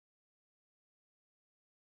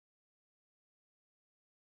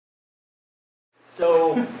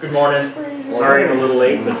So, good morning. Sorry I'm a little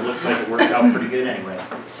late, but it looks like it worked out pretty good anyway.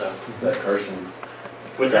 So, Is that Carson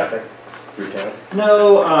what's that? traffic through town?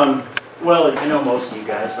 No, well, I know most of you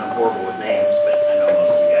guys. I'm horrible with names, but I know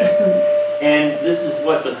most of you guys. And this is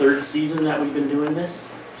what, the third season that we've been doing this.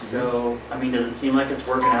 So, I mean, does it seem like it's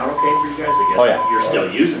working out okay for you guys? I guess Oh, yeah. you're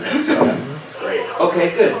still using it, so it's great.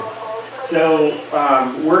 Okay, good. So,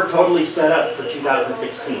 we're totally set up for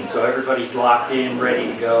 2016. So everybody's locked in,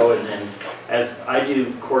 ready to go, and then as I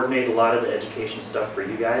do coordinate a lot of the education stuff for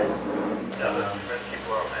you guys,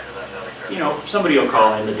 you know, somebody will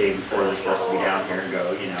call in the day before they're supposed to be down here and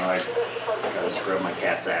go, you know, I gotta scrub my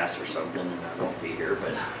cat's ass or something, and I won't be here,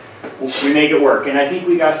 but we make it work. And I think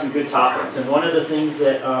we got some good topics. And one of the things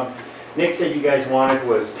that Nick said you guys wanted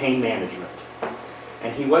was pain management.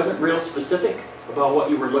 And he wasn't real specific about what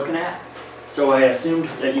you were looking at. So I assumed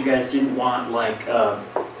that you guys didn't want, like,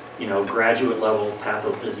 you know, graduate level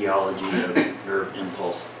pathophysiology of nerve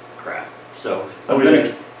impulse crap. So I'm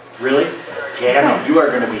gonna really, damn, you are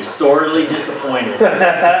going to be sorely disappointed.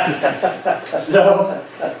 So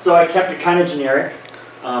I kept it kind of generic.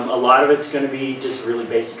 A lot of it's going to be just really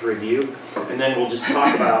basic review, and then we'll just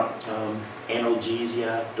talk about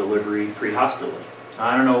analgesia delivery pre-hospitally.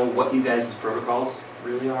 I don't know what you guys' protocols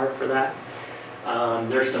really are for that.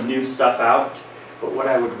 There's some new stuff out, but what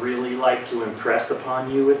I would really like to impress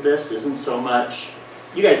upon you with this isn't so much,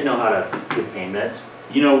 you guys know how to give pain meds.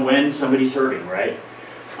 You know when somebody's hurting, right?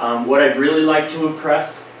 What I'd really like to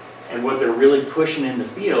impress, and what they're really pushing in the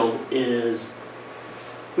field, is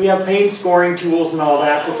we have pain scoring tools and all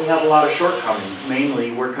that, but they have a lot of shortcomings.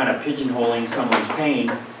 Mainly, we're kind of pigeonholing someone's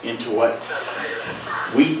pain into what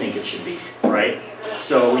we think it should be, right?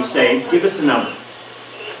 So we say, give us a number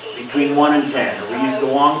between 1 and 10, or we use the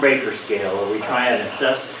Wong-Baker scale, or we try and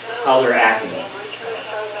assess how they're acting.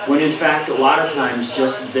 When in fact, a lot of times,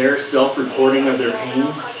 just their self-reporting of their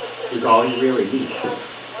pain is all you really need.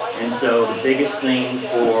 And so the biggest thing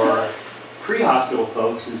for pre-hospital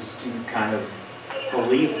folks is to kind of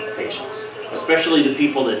believe patients, especially the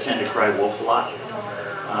people that tend to cry wolf a lot.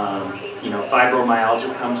 You know,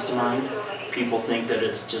 fibromyalgia comes to mind. People think that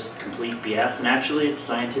it's just complete BS, and actually it's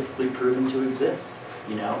scientifically proven to exist,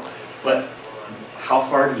 you know. But how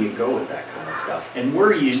far do you go with that kind of stuff? And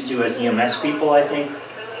we're used to, as EMS people, I think,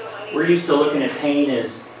 we're used to looking at pain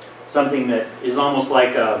as something that is almost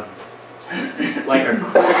like a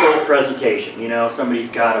critical presentation. You know, somebody's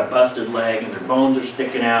got a busted leg and their bones are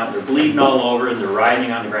sticking out, and they're bleeding all over, and they're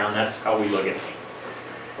writhing on the ground. That's how we look at pain.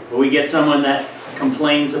 But we get someone that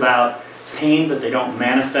complains about pain, but they don't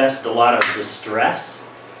manifest a lot of distress.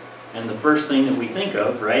 And the first thing that we think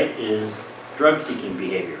of, right, is drug-seeking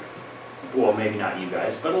behavior. Well, maybe not you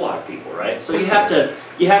guys, but a lot of people, right? So you have to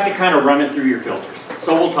kind of run it through your filters.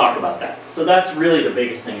 So we'll talk about that. So that's really the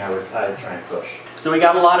biggest thing I would try and push. So we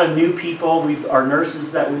got a lot of new people. Our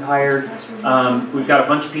nurses that we've hired. We've got a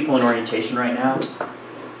bunch of people in orientation right now.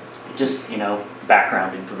 Just, you know,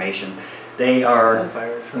 background information. They are,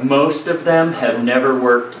 most of them have never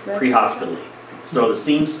worked pre-hospitally. So the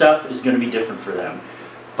scene stuff is going to be different for them.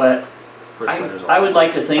 But I would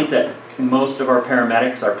like to think that most of our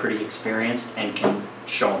paramedics are pretty experienced and can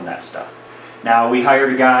show them that stuff. Now, we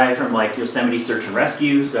hired a guy from like Yosemite Search and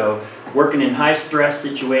Rescue, so working in high stress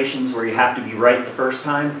situations where you have to be right the first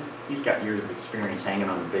time, he's got years of experience hanging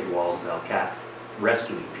on the big walls of El Cap,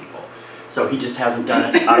 rescuing people. So he just hasn't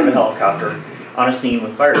done it out of a helicopter on a scene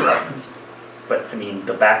with fire departments. But I mean,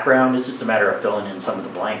 the background is just a matter of filling in some of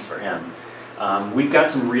the blanks for him. We've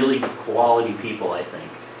got some really quality people, I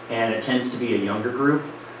think, and it tends to be a younger group,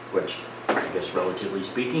 which I guess relatively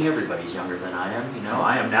speaking, everybody's younger than I am. You know,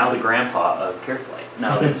 I am now the grandpa of CareFlight.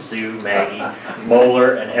 Now that Sue, Maggie,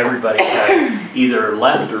 Moeller, and everybody have either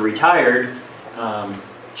left or retired,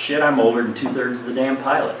 shit, I'm older than 2/3 of the damn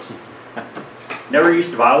pilots. Never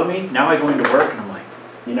used to bother me. Now I go into work and I'm like,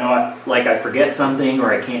 you know, I forget something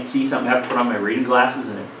or I can't see something. I have to put on my reading glasses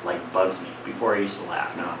and it like bugs me. Before I used to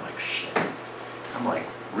laugh. Now I'm like, shit. I'm like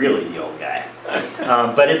really the old guy.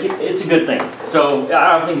 But it's a good thing. So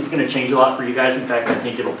I don't think it's going to change a lot for you guys. In fact, I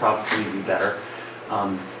think it'll probably be better.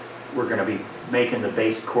 We're going to be making the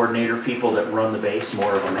base coordinator people that run the base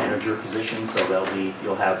more of a manager position. So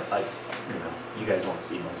you'll have, you know, you guys won't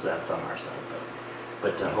see most of that. It's on our side,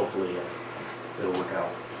 but hopefully it'll work out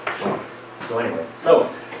well. So anyway,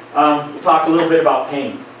 we'll talk a little bit about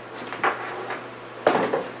pain.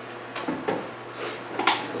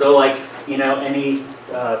 So like, you know, any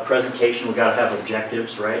presentation, we've got to have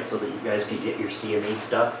objectives, right? So that you guys can get your CME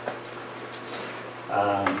stuff.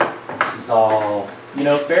 This is all, you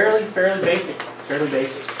know, fairly basic.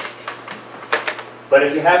 But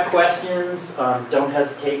if you have questions, don't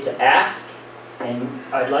hesitate to ask.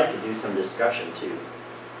 And I'd like to do some discussion too,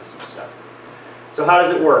 some stuff. So how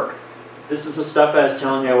does it work? This is the stuff I was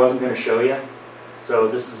telling you I wasn't going to show you. So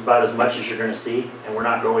this is about as much as you're going to see, and we're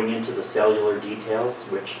not going into the cellular details,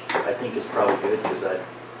 which I think is probably good because I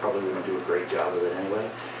probably wouldn't do a great job with it anyway.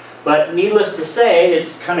 But needless to say,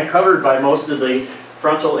 it's kind of covered by most of the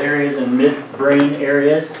frontal areas and midbrain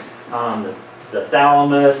areas. The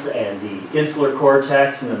thalamus and the insular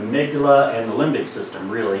cortex and the amygdala and the limbic system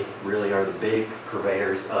really are the big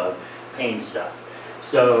purveyors of pain stuff.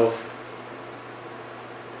 So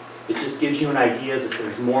it just gives you an idea that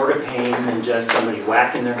there's more to pain than just somebody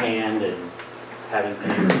whacking their hand and having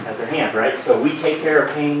pain at their hand, right? So we take care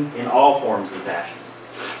of pain in all forms and fashions.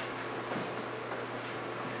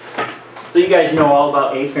 So you guys know all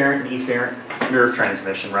about afferent and efferent nerve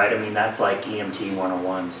transmission, right? I mean, that's like EMT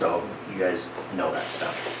 101, so you guys know that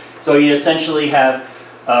stuff. So you essentially have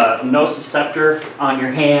a nociceptor on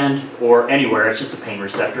your hand or anywhere, it's just a pain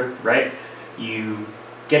receptor, right? You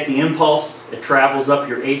get the impulse, it travels up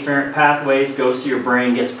your afferent pathways, goes to your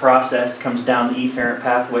brain, gets processed, comes down the efferent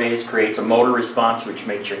pathways, creates a motor response which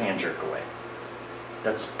makes your hand jerk away.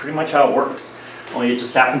 That's pretty much how it works, only it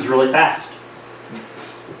just happens really fast.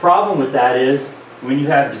 The problem with that is when you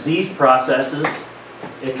have disease processes,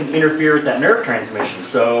 it can interfere with that nerve transmission,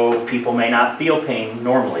 so people may not feel pain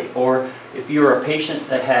normally. Or if you're a patient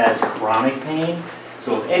that has chronic pain,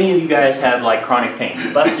 so if any of you guys have like chronic pain,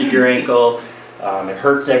 you busted your ankle, it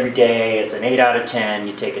hurts every day, it's an 8 out of 10,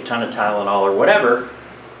 you take a ton of Tylenol or whatever,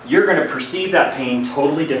 you're going to perceive that pain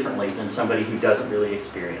totally differently than somebody who doesn't really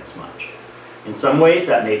experience much. In some ways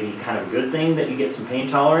that may be kind of a good thing that you get some pain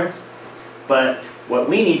tolerance, but what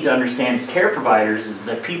we need to understand as care providers is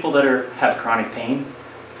that people that have chronic pain,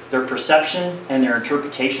 their perception and their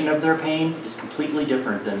interpretation of their pain is completely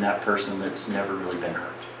different than that person that's never really been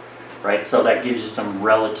hurt, right? So that gives you some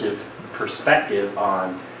relative perspective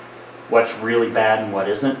on what's really bad and what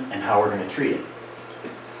isn't and how we're going to treat it.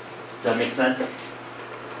 Does that make sense?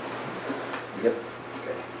 Yep.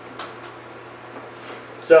 Okay.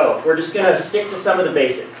 So we're just going to stick to some of the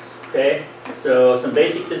basics, okay? So some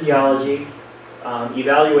basic physiology,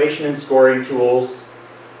 evaluation and scoring tools,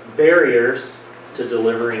 barriers to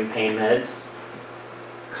delivering pain meds,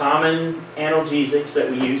 common analgesics that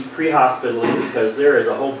we use pre-hospitally, because there is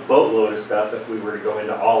a whole boatload of stuff if we were to go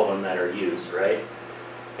into all of them that are used, right?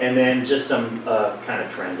 And then just some kind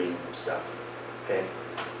of trending stuff, okay?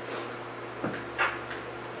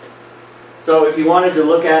 So if you wanted to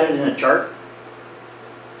look at it in a chart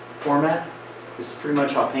format, this is pretty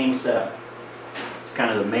much how pain's set up. It's kind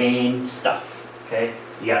of the main stuff. Okay,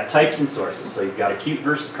 you got types and sources, so you've got acute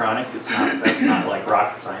versus chronic. That's not like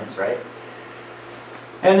rocket science, right?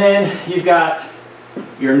 And then you've got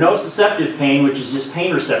your nociceptive pain, which is just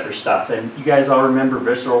pain receptor stuff. And you guys all remember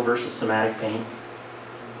visceral versus somatic pain,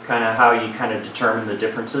 kind of how you kind of determine the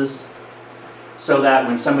differences, so that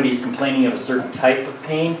when somebody's complaining of a certain type of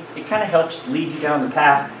pain, it kind of helps lead you down the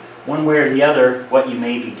path, one way or the other, what you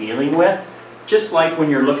may be dealing with. Just like when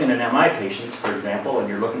you're looking at MI patients, for example, and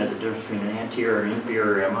you're looking at the difference between an anterior and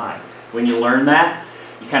inferior MI. When you learn that,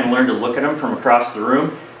 you kind of learn to look at them from across the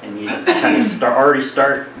room, and you kind of already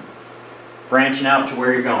start branching out to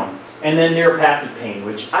where you're going. And then neuropathic pain,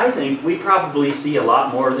 which I think we probably see a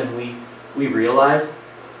lot more than we realize.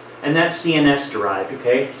 And that's CNS derived,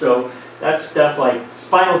 okay? So that's stuff like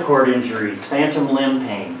spinal cord injuries, phantom limb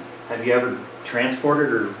pain. Have you ever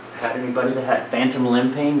transported or had anybody that had phantom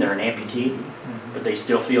limb pain? They're an amputee, but they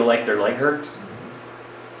still feel like their leg hurts.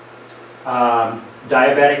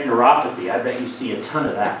 Diabetic neuropathy, I bet you see a ton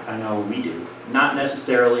of that. I know we do. Not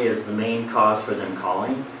necessarily as the main cause for them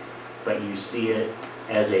calling, but you see it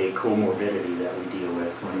as a comorbidity that we deal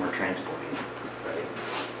with when we're transporting it, right?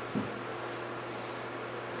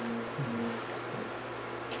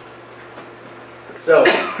 So,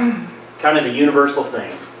 kind of the universal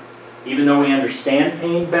thing. Even though we understand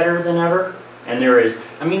pain better than ever, and there is,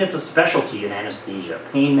 I mean, it's a specialty in anesthesia,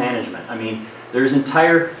 pain management. I mean, there's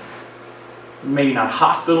entire, maybe not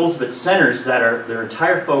hospitals, but centers that are, their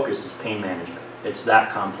entire focus is pain management. It's that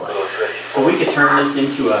complex. So we could turn this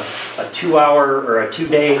into a 2-hour or a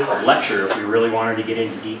 2-day lecture if we really wanted to get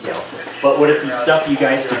into detail. But what if the stuff you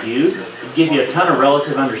guys could use would give you a ton of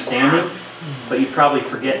relative understanding, but you'd probably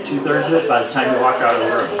forget 2/3 of it by the time you walk out of the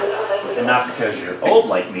room. And not because you're old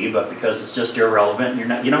like me, but because it's just irrelevant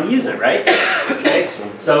and you don't use it, right? Okay.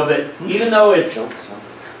 So, but even though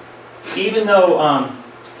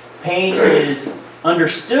pain is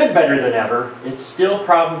understood better than ever, it's still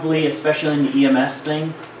probably, especially in the EMS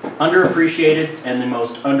thing, underappreciated and the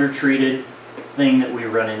most undertreated thing that we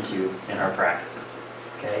run into in our practice.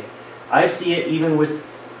 Okay, I see it even with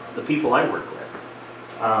the people I work with.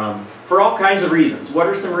 for all kinds of reasons. What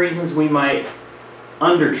are some reasons we might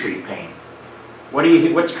undertreat pain?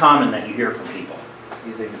 What's common that you hear from people?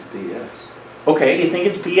 You think it's BS. Okay, you think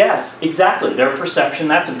it's BS. Exactly. Their perception,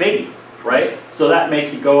 that's a biggie, right? So that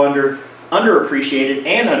makes it go underappreciated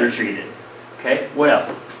and undertreated. Okay, what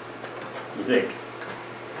else you think?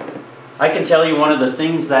 I can tell you one of the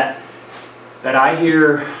things that I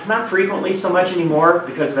hear, not frequently so much anymore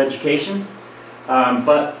because of education,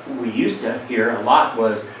 but we used to hear a lot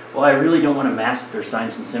was, well, I really don't want to mask their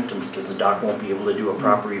signs and symptoms because the doc won't be able to do a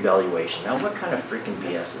proper evaluation. Now, what kind of freaking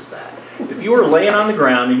BS is that? If you were laying on the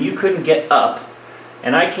ground and you couldn't get up,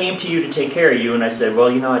 and I came to you to take care of you, and I said,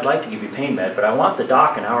 well, you know, I'd like to give you pain med, but I want the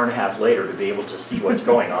doc an hour and a half later to be able to see what's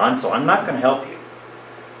going on, so I'm not going to help you.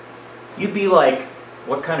 You'd be like,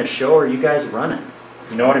 what kind of show are you guys running?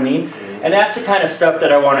 You know what I mean? And that's the kind of stuff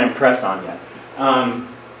that I want to impress on you.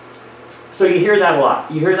 So you hear that a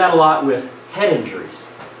lot. You hear that a lot with head injuries,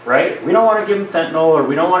 right? We don't want to give them fentanyl, or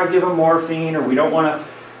we don't want to give them morphine, or we don't want to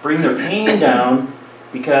bring their pain down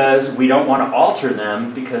because we don't want to alter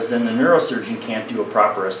them, because then the neurosurgeon can't do a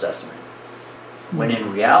proper assessment. When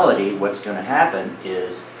in reality, what's going to happen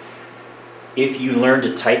is if you learn to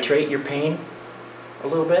titrate your pain a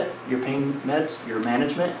little bit, your pain meds, your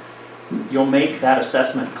management, you'll make that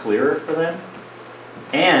assessment clearer for them,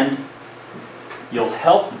 and you'll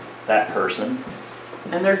help that person,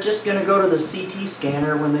 and they're just going to go to the CT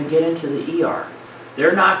scanner when they get into the ER.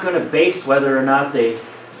 They're not going to base whether or not they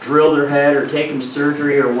drill their head or take them to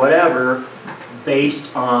surgery or whatever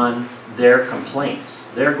based on their complaints.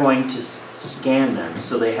 They're going to scan them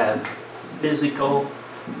so they have physical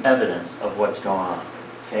evidence of what's going on.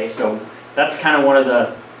 Okay, so that's kind of one of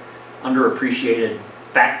the underappreciated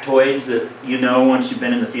factoids that you know once you've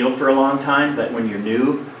been in the field for a long time, but when you're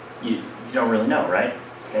new, you don't really know, right?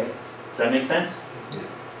 Okay, does that make sense?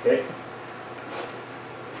 Okay.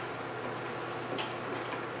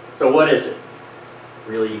 So what is it?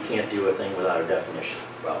 Really, you can't do a thing without a definition.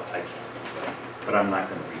 Well, I can't anyway, but I'm not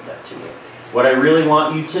going to read that to you. What I really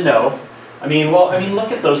want you to know, I mean,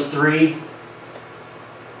 look at those three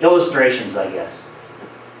illustrations, I guess.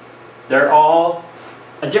 They're all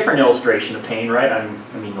a different illustration of pain, right? I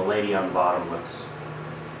mean, the lady on the bottom looks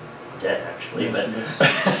dead, actually, but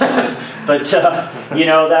but you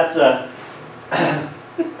know, that's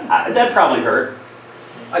that probably hurt.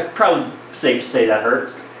 I'd probably safe to say that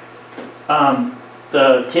hurts.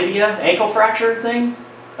 The tibia ankle fracture thing,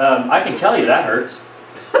 I can tell you that hurts.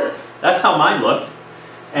 That's how mine looked,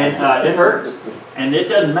 and it hurts. And it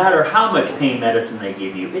doesn't matter how much pain medicine they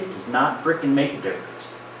give you; it does not frickin' make a difference.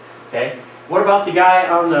 Okay. What about the guy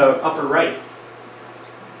on the upper right?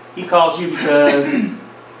 He calls you because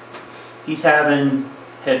he's having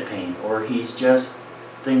head pain, or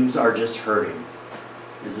things are just hurting.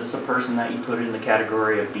 Is this a person that you put in the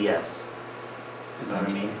category of BS? You know what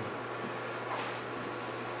I mean?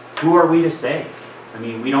 Who are we to say? I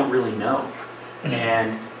mean, we don't really know.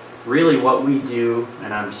 And really what we do,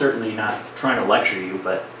 and I'm certainly not trying to lecture you,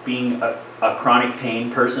 but being a chronic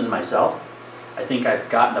pain person myself, I think I've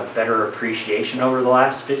gotten a better appreciation over the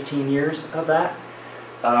last 15 years of that.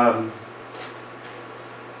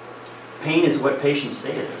 Pain is what patients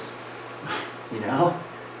say it is. You know?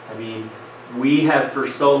 I mean, we have for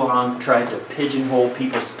so long tried to pigeonhole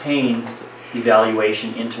people's pain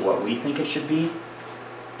evaluation into what we think it should be.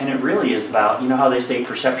 And it really is about, you know how they say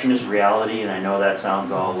perception is reality, and I know that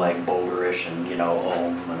sounds all like boulderish and, you know,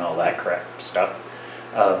 and all that crap stuff.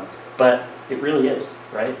 But it really is,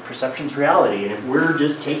 right? Perception's reality. And if we're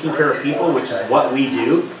just taking care of people, which is what we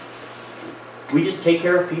do, we just take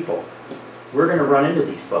care of people. We're going to run into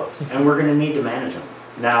these folks, and we're going to need to manage them.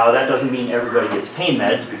 Now, that doesn't mean everybody gets pain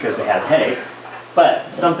meds because they have a headache,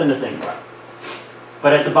 but something to think about.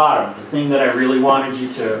 But at the bottom, the thing that I really wanted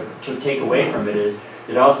you to take away from it is,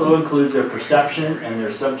 it also includes their perception and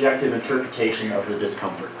their subjective interpretation of the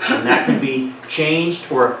discomfort. And that can be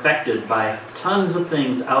changed or affected by tons of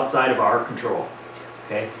things outside of our control.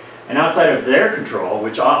 Okay? And outside of their control,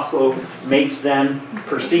 which also makes them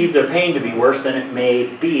perceive their pain to be worse than it may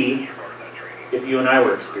be if you and I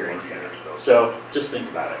were experiencing it. So just think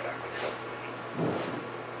about it.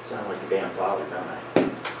 Sound like a damn father, don't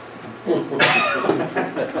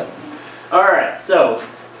I? All right, so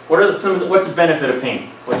what's the benefit of pain?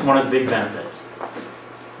 What's one of the big benefits?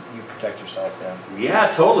 You protect yourself, yeah.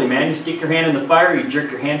 Yeah, totally, man. You stick your hand in the fire, you jerk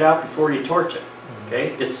your hand out before you torch it.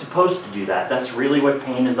 Okay? It's supposed to do that. That's really what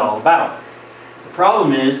pain is all about. The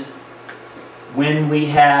problem is when we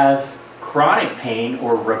have chronic pain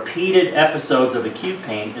or repeated episodes of acute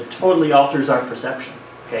pain, it totally alters our perception.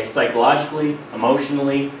 Okay? Psychologically,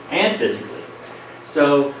 emotionally, and physically.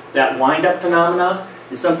 So that wind-up phenomena,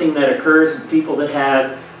 is something that occurs with people that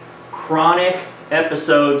have chronic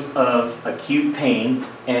episodes of acute pain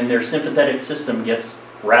and their sympathetic system gets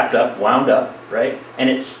wrapped up, wound up, right? And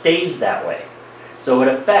it stays that way. So it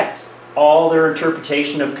affects all their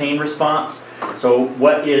interpretation of pain response. So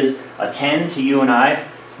what is a 10 to you and I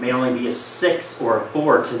may only be a 6 or a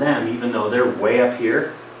 4 to them, even though they're way up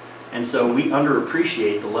here. And so we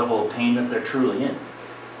underappreciate the level of pain that they're truly in.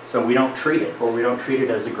 So we don't treat it, or we don't treat it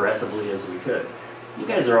as aggressively as we could. You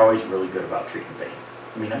guys are always really good about treating pain.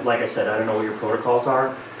 I mean, like I said, I don't know what your protocols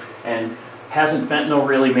are, and hasn't fentanyl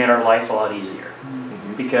really made our life a lot easier?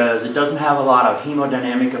 Because it doesn't have a lot of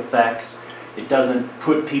hemodynamic effects. It doesn't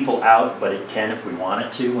put people out, but it can if we want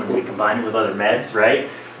it to when we combine it with other meds, right?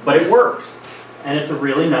 But it works, and it's a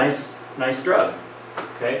really nice drug,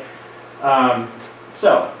 okay?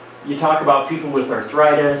 So, you talk about people with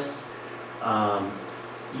arthritis,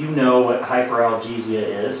 you know what hyperalgesia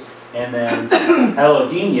is, and then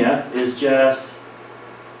allodynia is just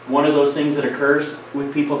one of those things that occurs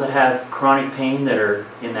with people that have chronic pain that are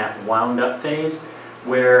in that wound up phase,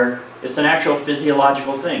 where it's an actual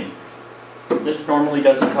physiological thing. This normally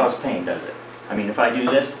doesn't cause pain, does it? I mean, if I do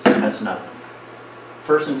this, that's nothing.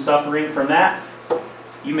 Person suffering from that,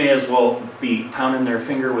 you may as well be pounding their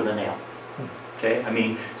finger with a nail. Okay? I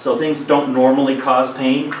mean, so things don't normally cause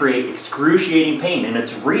pain, create excruciating pain, and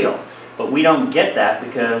it's real. But we don't get that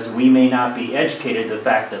because we may not be educated to the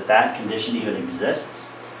fact that that condition even exists.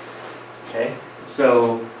 Okay?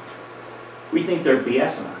 So we think they're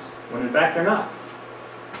BSing us, when in fact they're not.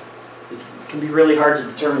 It can be really hard to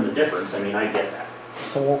determine the difference. I mean, I get that.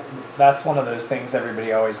 So that's one of those things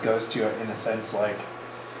everybody always goes to, in a sense, like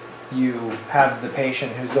you have the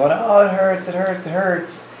patient who's going, oh, it hurts, it hurts, it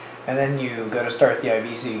hurts. And then you go to start the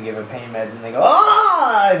IV so you can give them pain meds and they go,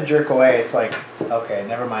 ah, and jerk away. It's like, okay,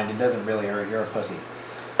 never mind, it doesn't really hurt, you're a pussy.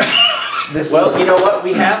 Well, you know what,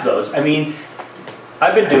 we have those. I mean,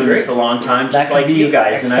 I've been doing this a long time, just like you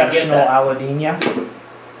guys, and I get that. Exceptional allodynia.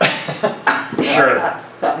 Sure.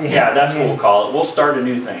 Yeah, that's what we'll call it. We'll start a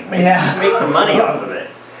new thing. Make some money off of it.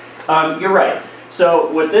 You're right.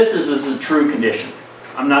 So what this is a true condition.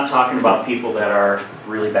 I'm not talking about people that are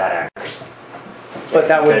really bad actors. But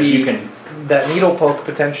that would be, you that needle poke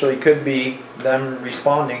potentially could be them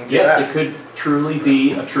responding to yes, that. it could truly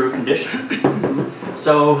be a true condition.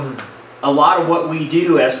 So a lot of what we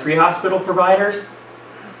do as pre-hospital providers,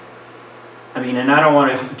 I mean, and I don't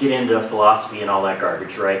want to get into philosophy and all that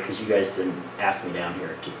garbage, right? Because you guys didn't ask me down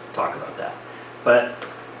here to talk about that. But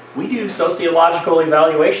we do sociological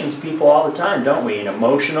evaluations of people all the time, don't we? And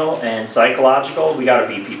emotional and psychological. We got to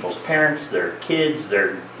be people's parents, their kids,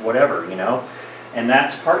 their whatever, you know? And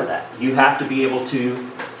that's part of that. You have to be able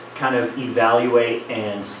to kind of evaluate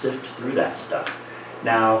and sift through that stuff.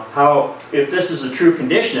 Now, if this is a true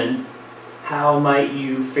condition, how might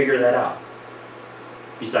you figure that out?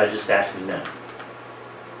 Besides just asking them.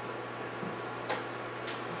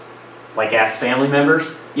 Like ask family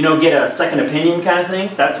members, you know, get a second opinion kind of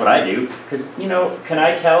thing. That's what I do. Because, you know, can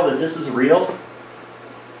I tell that this is real?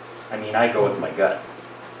 I mean, I go with my gut.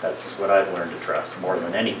 That's what I've learned to trust more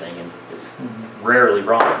than anything, and it's rarely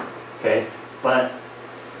wrong, okay? But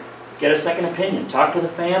get a second opinion. Talk to the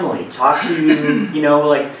family. Talk to, you know,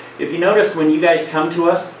 like, if you notice when you guys come to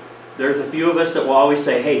us, there's a few of us that will always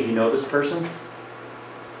say, hey, do you know this person?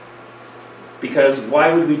 Because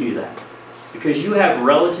why would we do that? Because you have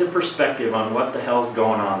relative perspective on what the hell's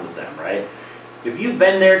going on with them, right? If you've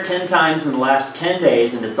been there 10 times in the last 10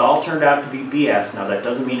 days and it's all turned out to be BS, now that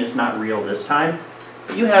doesn't mean it's not real this time,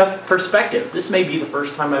 but you have perspective. This may be the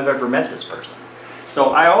first time I've ever met this person.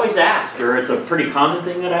 So I always ask, or it's a pretty common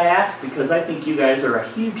thing that I ask, because I think you guys are a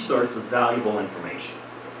huge source of valuable information.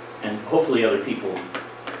 And hopefully other people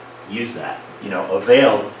use that, you know,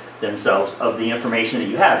 avail themselves of the information that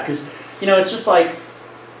you have. Because, you know, it's just like,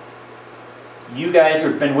 you guys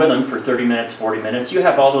have been with them for 30 minutes, 40 minutes. You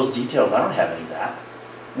have all those details. I don't have any of that.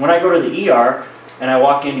 When I go to the ER and I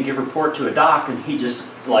walk in to give a report to a doc and he just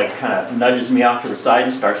like kind of nudges me off to the side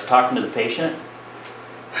and starts talking to the patient,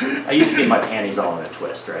 I used to get my panties all in a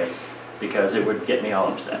twist, right? Because it would get me all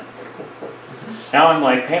upset. Now I'm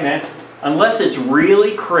like, hey man, unless it's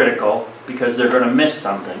really critical because they're going to miss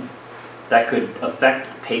something that could affect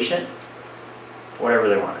the patient, whatever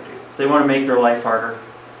they want to do. If they want to make their life harder,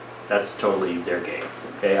 that's totally their game.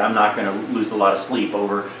 Okay, I'm not going to lose a lot of sleep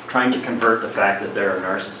over trying to convert the fact that they're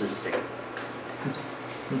narcissistic.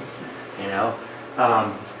 You know?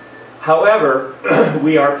 However,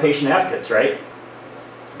 we are patient advocates, right?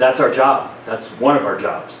 That's our job. That's one of our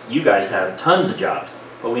jobs. You guys have tons of jobs,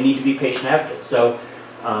 but we need to be patient advocates. So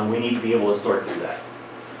we need to be able to sort through that.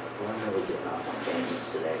 Well, I'm really getting off on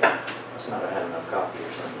tangents today. Must not have had enough coffee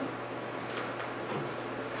or something.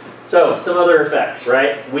 So, some other effects,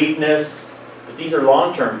 right? Weakness, but these are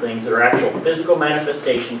long-term things that are actual physical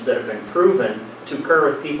manifestations that have been proven to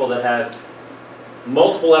occur with people that have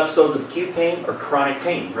multiple episodes of acute pain or chronic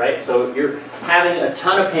pain, right? So you're having a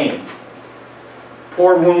ton of pain,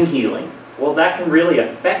 poor wound healing. Well, that can really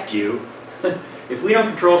affect you. If we don't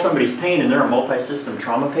control somebody's pain and they're a multi-system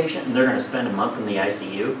trauma patient and they're going to spend a month in the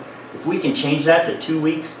ICU, if we can change that to 2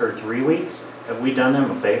 weeks or 3 weeks, have we done them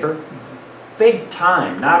a favor? Big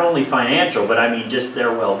time, not only financial, but I mean just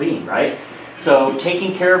their well-being, right? So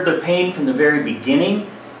taking care of their pain from the very beginning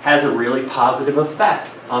has a really positive effect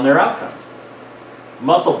on their outcome.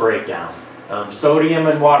 Muscle breakdown, sodium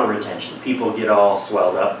and water retention. People get all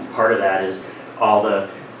swelled up, and part of that is all the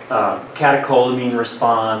catecholamine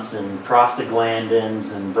response and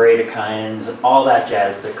prostaglandins and bradykines and all that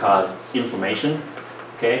jazz that cause inflammation.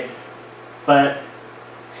 Okay, but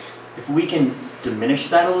if we can diminish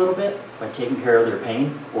that a little bit by taking care of their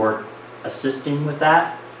pain or assisting with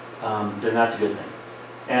that, then that's a good thing.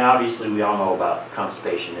 And obviously we all know about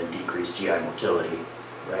constipation and decreased GI motility,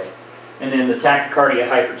 right? And then the tachycardia,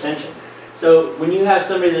 hypertension. So when you have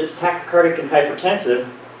somebody that's tachycardic and hypertensive,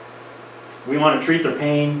 we want to treat their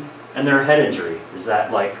pain and their head injury. Is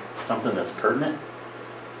that like something that's pertinent?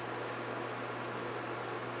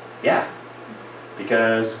 Yeah,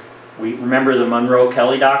 because we remember the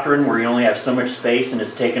Monroe-Kelly doctrine where you only have so much space and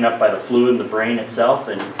it's taken up by the fluid in the brain itself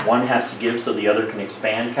and one has to give so the other can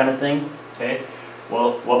expand kind of thing. Okay.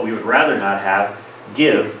 Well, what we would rather not have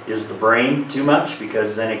give is the brain too much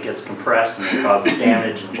because then it gets compressed and it causes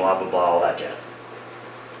damage and blah, blah, blah, all that jazz.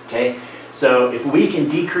 Okay? So if we can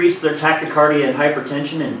decrease their tachycardia and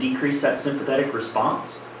hypertension and decrease that sympathetic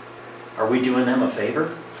response, are we doing them a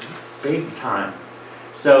favor? Big time.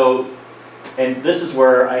 So, and this is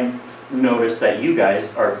where I notice that you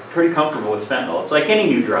guys are pretty comfortable with fentanyl. It's like any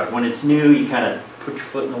new drug. When it's new, you kind of put your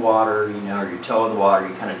foot in the water, you know, or your toe in the water,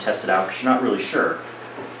 you kind of test it out because you're not really sure.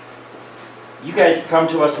 You guys come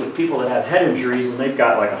to us with people that have head injuries and they've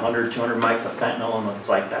got like 100, 200 mics of fentanyl and it's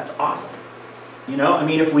like, that's awesome. You know, I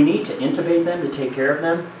mean, if we need to intubate them to take care of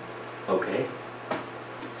them, okay.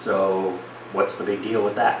 So what's the big deal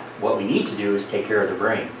with that? What we need to do is take care of the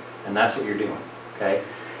brain, and that's what you're doing, okay?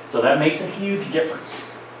 So that makes a huge difference.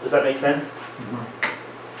 Does that make sense? Mm-hmm.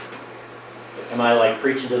 Am I like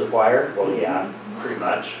preaching to the choir? Well, yeah, pretty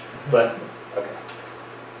much, but okay.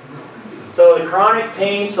 So the chronic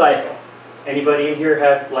pain cycle. Anybody in here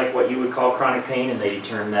have like what you would call chronic pain and they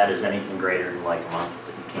determine that as anything greater than like a month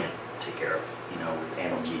that you can't take care of, you know, with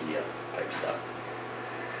analgesia type stuff.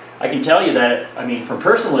 I can tell you that, I mean, from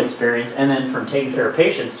personal experience and then from taking care of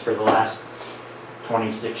patients for the last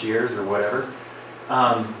 26 years or whatever,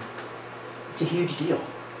 it's a huge deal.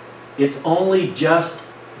 It's only just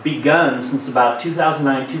begun since about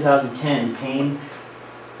 2009, 2010, pain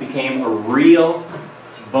became a real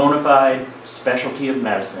bona fide specialty of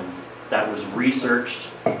medicine that was researched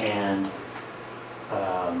and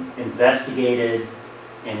investigated,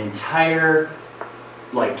 and entire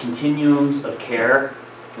like continuums of care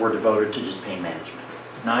were devoted to just pain management.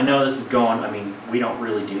 Now I know this is going, I mean, we don't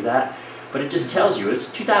really do that, but it just tells you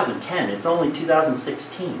it's 2010, it's only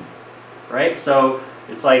 2016, right? So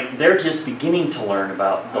it's like they're just beginning to learn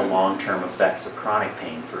about the long-term effects of chronic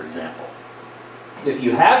pain, for example. If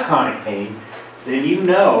you have chronic pain, then you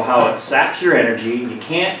know how it saps your energy, you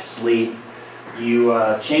can't sleep, you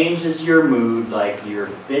changes your mood, like you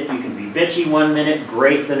can be bitchy one minute,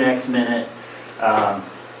 great the next minute,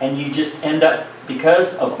 and you just end up,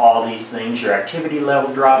 because of all these things, your activity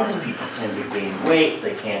level drops, people tend to gain weight,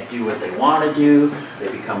 they can't do what they want to do,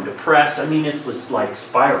 they become depressed. I mean, it's this like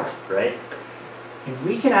spiral, right? And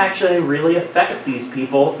we can actually really affect these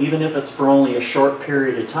people, even if it's for only a short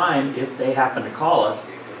period of time, if they happen to call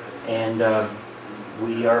us, and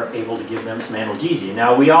we are able to give them some analgesia.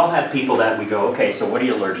 Now, we all have people that we go, okay, so what are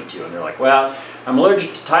you allergic to? And they're like, well, I'm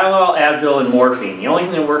allergic to Tylenol, Advil, and morphine. The only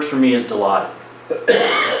thing that works for me is Dilaudid.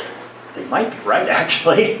 They might be right,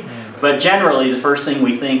 actually. But generally, the first thing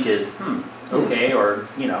we think is, okay, or,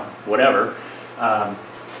 you know, whatever.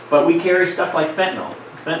 But we carry stuff like fentanyl.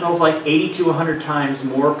 Fentanyl's like 80 to 100 times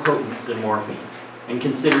more potent than morphine, and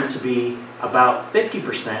considered to be about 50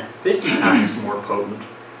 times more potent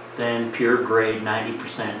than pure grade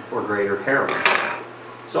 90% or greater heroin.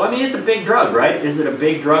 So I mean, it's a big drug, right? Is it a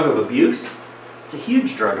big drug of abuse? It's a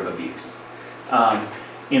huge drug of abuse.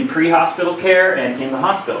 In pre-hospital care and in the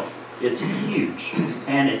hospital, it's huge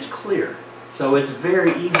and it's clear. So it's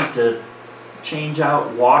very easy to change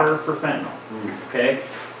out water for fentanyl, okay?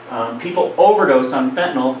 People overdose on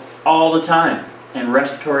fentanyl all the time and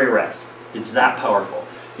respiratory arrest. It's that powerful.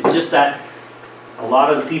 It's just that a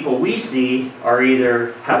lot of the people we see are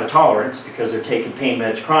either have a tolerance because they're taking pain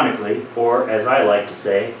meds chronically, or as I like to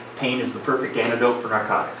say, pain is the perfect antidote for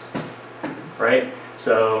narcotics, right?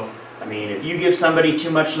 So, I mean, if you give somebody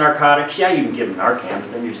too much narcotics, yeah, you can give them Narcan,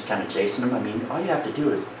 but then you're just kind of chasing them. I mean, all you have to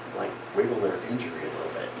do is like wiggle their injury a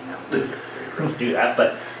little bit, you know, really do that,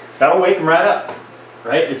 but that'll wake them right up,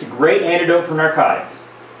 right? It's a great antidote for narcotics.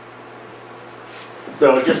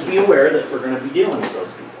 So just be aware that we're going to be dealing with those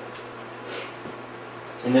people.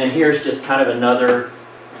 And then here's just kind of another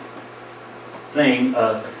thing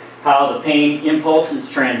of how the pain impulse is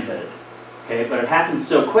transmitted. Okay, but it happens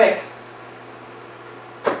so quick,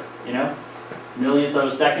 you know, millionth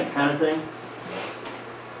of a second kind of thing.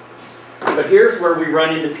 But here's where we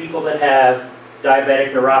run into people that have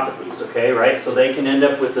diabetic neuropathies, okay, right? So they can end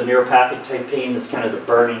up with the neuropathic type pain that's kind of the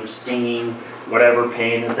burning, stinging, whatever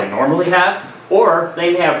pain that they normally have. Or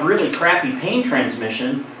they have really crappy pain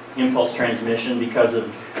transmission, impulse transmission, because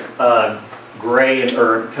of gray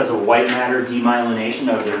or because of white matter demyelination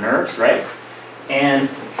of their nerves, right? And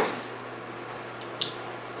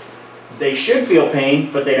they should feel pain,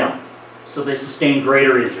 but they don't. So they sustain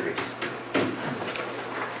greater injuries.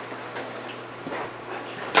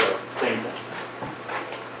 So, same thing.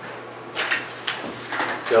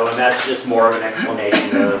 So, and that's just more of an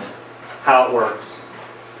explanation of how it works.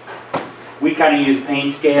 We kind of use a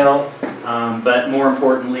pain scale, but more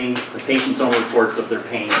importantly, the patient's own reports of their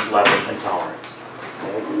pain level and tolerance.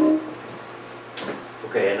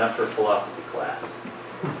 Okay, enough for philosophy class.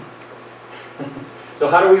 So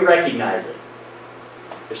how do we recognize it?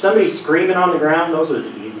 If somebody's screaming on the ground, those are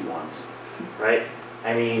the easy ones, right?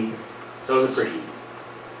 I mean, those are pretty easy.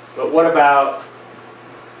 But what about,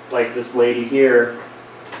 like this lady here?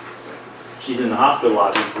 She's in the hospital,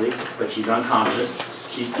 obviously, but she's unconscious.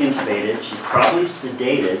 She's intubated. She's probably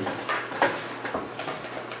sedated.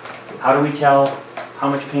 How do we tell how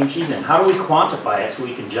much pain she's in? How do we quantify it so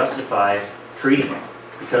we can justify treating it?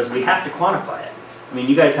 Because we have to quantify it. I mean,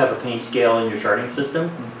 you guys have a pain scale in your charting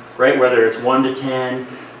system, right? Whether it's 1 to 10,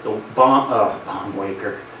 the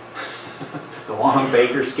Baum-Baker, the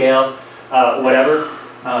Long-Baker scale, whatever.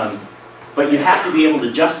 But you have to be able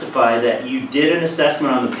to justify that you did an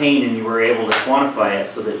assessment on the pain and you were able to quantify it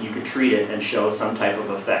so that you could treat it and show some type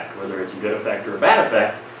of effect, whether it's a good effect or a bad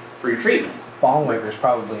effect for your treatment. Baum-Baker is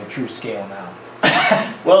probably a true scale now.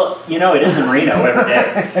 Well, you know, it is in Reno every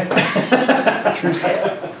day. True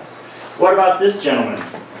scale. What about this gentleman?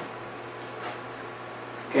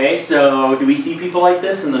 Okay, so do we see people like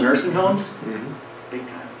this in the nursing homes? Mm-hmm. Big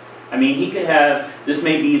time. I mean, he could have, this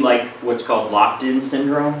may be like what's called locked-in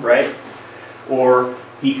syndrome, right? Or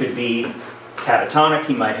he could be catatonic,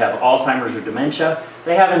 he might have Alzheimer's or dementia.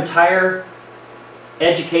 They have entire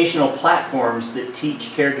educational platforms that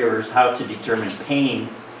teach caregivers how to determine pain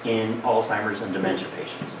in Alzheimer's and dementia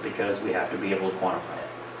patients because we have to be able to quantify it.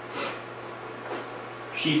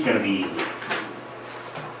 She's going to be easy.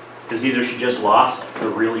 Because either she just lost the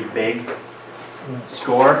really big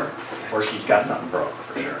score or she's got something broke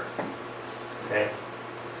for sure. Okay?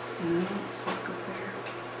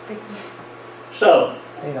 So,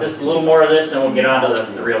 just a little more of this and we'll get on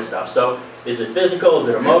to the real stuff. So, is it physical? Is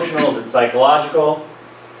it emotional? Is it psychological?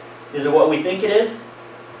 Is it what we think it is?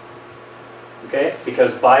 Okay?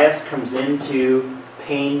 Because bias comes into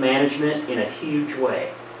pain management in a huge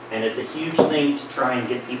way. And it's a huge thing to try and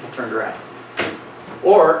get people turned around.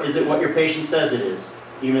 Or is it what your patient says it is,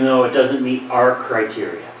 even though it doesn't meet our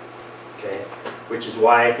criteria? Okay? Which is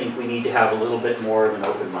why I think we need to have a little bit more of an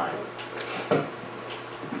open mind.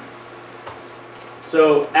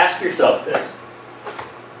 So ask yourself this.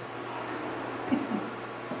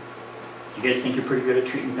 You guys think you're pretty good at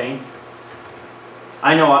treating pain?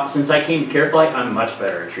 I know since I came to CareFlight, I'm much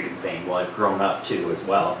better at treating pain. Well, I've grown up too as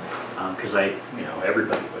well. Because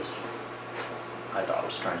everybody I thought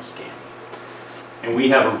was trying to scam me. And we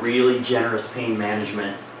have a really generous pain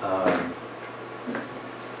management,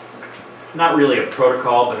 not really a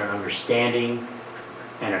protocol, but an understanding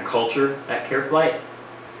and a culture at CareFlight.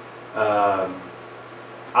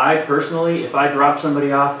 I personally, if I drop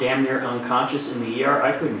somebody off damn near unconscious in the ER,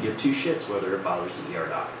 I couldn't give two shits whether it bothers the ER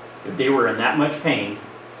doc. If they were in that much pain.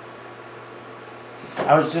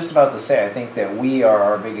 I was just about to say, I think that we are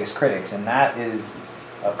our biggest critics, and that is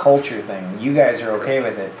a culture thing. You guys are okay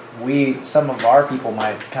with it. Some of our people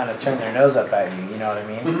might kind of turn their nose up at you, you know what I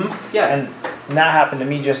mean? Mm-hmm. Yeah. And that happened to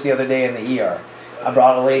me just the other day in the ER. I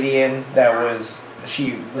brought a lady in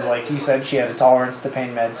she was like you said, she had a tolerance to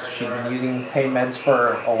pain meds. She'd been using pain meds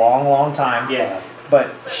for a long, long time. Yeah.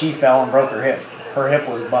 But she fell and broke her hip. Her hip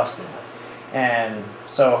was busted. And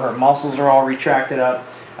so her muscles are all retracted up.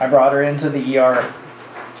 I brought her into the ER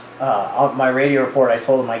on my radio report, I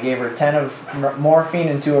told him I gave her 10 of morphine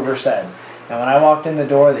and 2 of Versed. And when I walked in the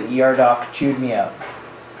door, the ER doc chewed me up.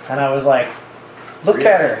 And I was like, look Really?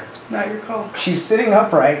 at her. Not your call. She's sitting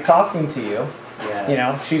upright talking to you. Yeah. You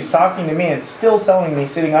know, she's talking to me and still telling me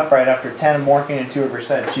sitting upright after 10 of morphine and 2 of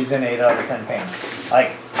Versed, she's in 8 out of 10 pain.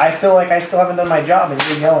 Like, I feel like I still haven't done my job and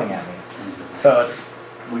you're yelling at me. So it's...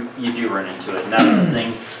 You do run into it, and that's the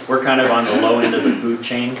thing. We're kind of on the low end of the food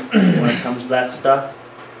chain when it comes to that stuff.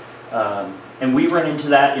 And we run into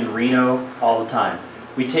that in Reno all the time.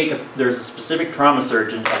 There's a specific trauma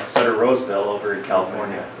surgeon at Sutter Roseville over in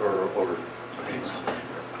California, or over,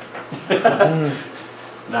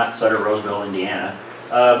 not Sutter Roseville, Indiana.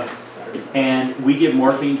 And we give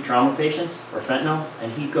morphine to trauma patients, or fentanyl,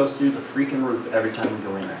 and he goes through the freaking roof every time we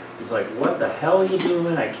go in there. He's like, what the hell are you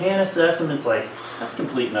doing? I can't assess him. It's like, that's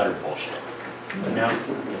complete and utter bullshit. But now,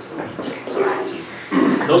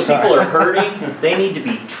 those people are hurting. They need to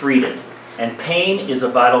be treated. And pain is a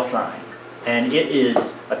vital sign. And it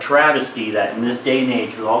is a travesty that in this day and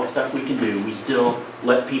age, with all the stuff we can do, we still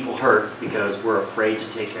let people hurt because we're afraid to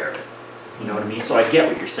take care of it. You know what I mean? So I get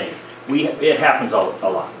what you're saying. It happens a lot.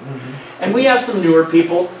 Mm-hmm. And we have some newer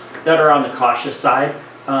people that are on the cautious side.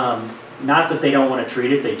 Not that they don't want to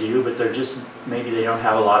treat it, they do, but they're just, maybe they don't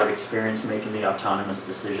have a lot of experience making the autonomous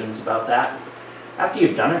decisions about that. After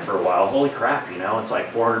you've done it for a while, holy crap, you know, it's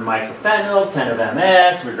like 400 mics of fentanyl, 10 of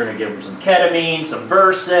MS, we're going to give them some ketamine, some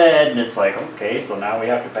Versed, and it's like, okay, so now we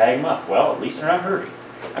have to bag them up. Well, at least they're not hurting.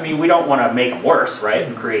 I mean, we don't want to make them worse, right,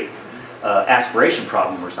 and create aspiration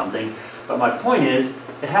problem or something, but my point is,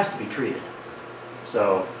 it has to be treated.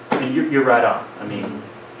 So, and you're right on. I mean,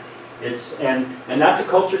 it's, and that's a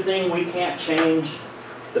culture thing. We can't change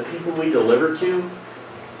the people we deliver to.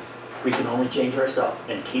 We can only change ourselves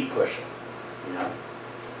and keep pushing, you know,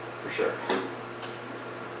 for sure.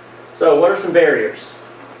 So what are some barriers?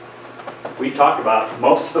 We've talked about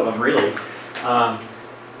most of them, really.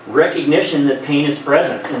 Recognition that pain is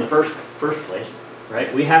present in the first place,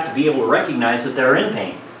 right? We have to be able to recognize that they're in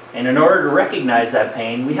pain. And in order to recognize that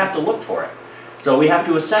pain, we have to look for it. So we have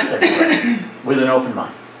to assess it with an open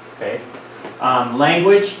mind. Okay?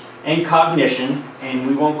 Language and cognition, and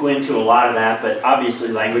we won't go into a lot of that, but obviously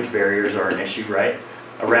language barriers are an issue, right?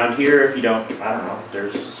 Around here, if you don't, I don't know,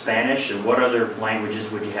 there's Spanish, and what other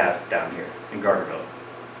languages would you have down here in Garberville?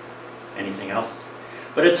 Anything else?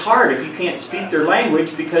 But it's hard if you can't speak their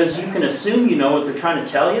language because you can assume you know what they're trying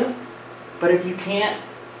to tell you, but if you can't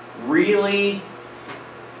really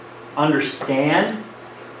understand,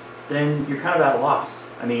 then you're kind of at a loss.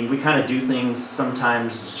 I mean, we kind of do things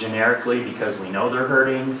sometimes generically because we know they're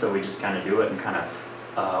hurting, so we just kind of do it and kind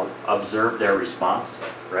of observe their response,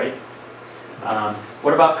 right?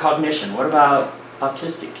 What about cognition? What about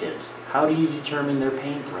autistic kids? How do you determine their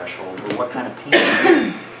pain threshold, or what kind of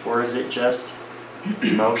pain? Or is it just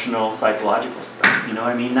emotional, psychological stuff? You know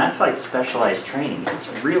what I mean? That's like specialized training. It's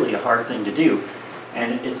really a hard thing to do.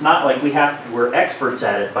 And it's not like we're experts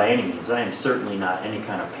at it by any means. I am certainly not any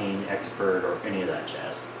kind of pain expert or any of that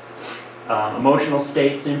jazz. Emotional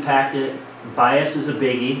states impact it. Bias is a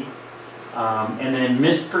biggie. And then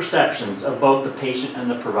misperceptions of both the patient and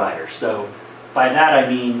the provider. So by that I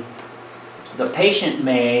mean the patient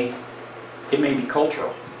it may be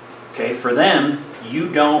cultural. Okay, for them, you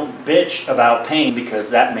don't bitch about pain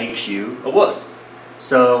because that makes you a wuss.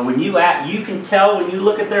 So when you can tell when you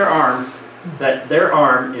look at their arm that their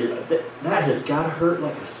arm that has got to hurt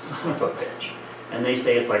like a son of a bitch, and they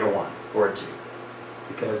say it's like a 1 or a 2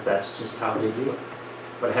 because that's just how they do it.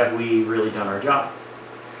 But have we really done our job?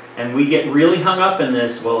 And we get really hung up in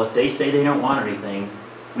this. Well, if they say they don't want anything,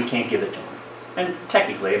 we can't give it to them. And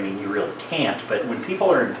technically, I mean, you really can't. But when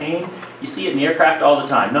people are in pain, you see it in the aircraft all the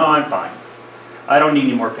time. No, I'm fine. I don't need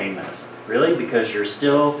any more pain medicine. Really? Because you're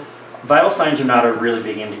still... Vital signs are not a really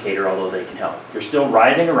big indicator, although they can help. You're still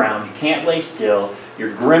writhing around, you can't lay still,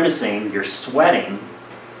 you're grimacing, you're sweating,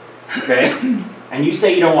 okay? And you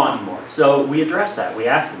say you don't want anymore. So we address that. We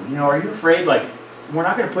ask them, are you afraid, like, we're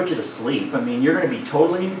not going to put you to sleep. I mean, you're going to be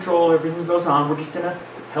totally in control, everything goes on, we're just going to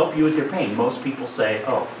help you with your pain. Most people say,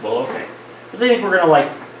 oh, well, okay. Because they think we're going to, like,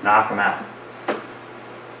 knock them out.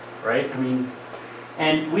 Right? I mean,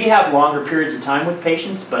 and we have longer periods of time with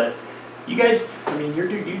patients, but you guys, I mean,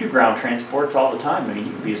 you do ground transports all the time. I mean,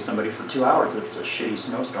 you can be with somebody for 2 hours if it's a shitty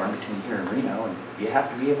snowstorm between here and Reno, and you have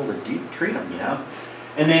to be able to treat them,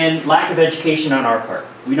 And then lack of education on our part.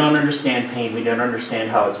 We don't understand pain. We don't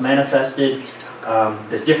understand how it's manifested,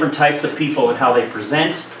 the different types of people and how they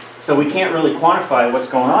present. So we can't really quantify what's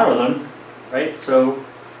going on with them, right? So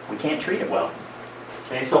we can't treat it well.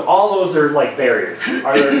 Okay, so all those are like barriers.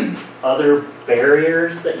 Are there other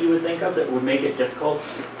barriers that you would think of that would make it difficult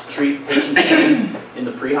to treat patients in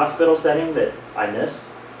the pre-hospital setting that I miss?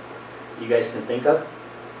 You guys can think of?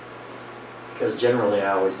 Because generally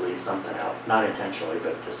I always leave something out. Not intentionally,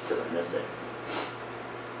 but just because I miss it.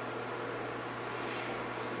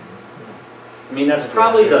 I mean, that's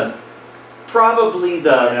probably the,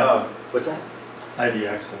 what's that? ID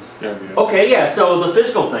access. Yeah. Okay, yeah, so the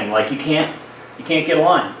physical thing, like you can't get a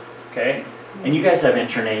line, okay? And you guys have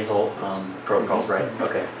intranasal protocols, right?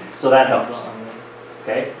 Okay, so that helps,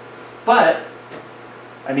 okay? But,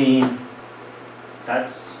 I mean,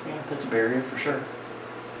 that's a barrier for sure.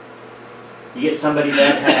 You get somebody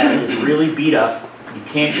that is really beat up, you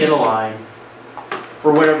can't get a line,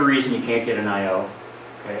 for whatever reason you can't get an IO,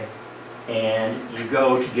 okay? And you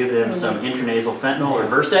go to give them some intranasal fentanyl or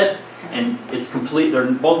Versed, and it's complete,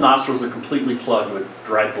 both nostrils are completely plugged with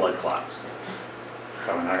dried blood clots.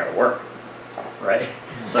 Probably not going to work, right?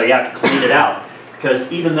 So you have to clean it out.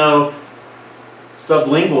 Because even though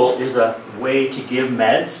sublingual is a way to give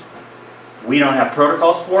meds, we don't have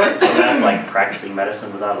protocols for it, so that's like practicing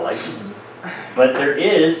medicine without a license. But there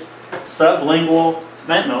is sublingual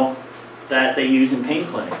fentanyl that they use in pain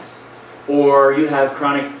clinics. Or you have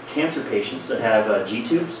chronic cancer patients that have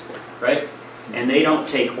G-tubes, right? And they don't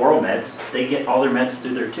take oral meds, they get all their meds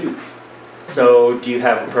through their tube. So do you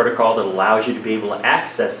have a protocol that allows you to be able to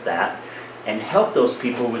access that and help those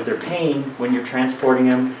people with their pain when you're transporting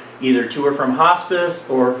them either to or from hospice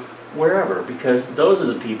or wherever? Because those are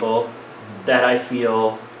the people that I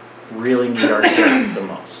feel really need our care the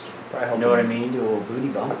most. You know what I mean? Do a little booty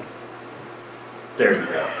bump. There you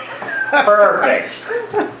go. Perfect.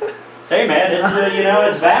 Hey man, it's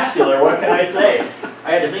it's vascular. What can I say?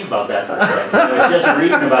 I had to think about that for a second. I was just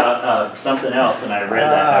reading about something else, and I read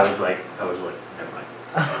that. And I was like, never mind.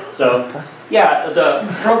 So, yeah, the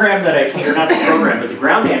program that I came, or not the program, but the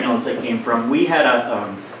ground ambulance I came from, we had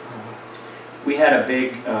a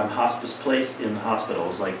big hospice place in the hospital. It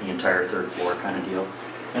was like the entire third floor kind of deal.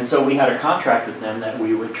 And so we had a contract with them that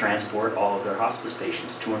we would transport all of their hospice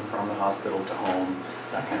patients to and from the hospital to home,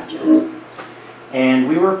 that kind of jazz. And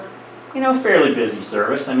we were, fairly busy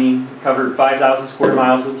service. I mean, covered 5,000 square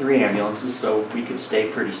miles with 3 ambulances, so we could stay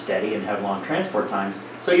pretty steady and have long transport times.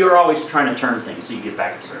 So you were always trying to turn things so you get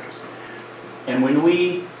back to service. And when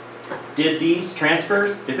we did these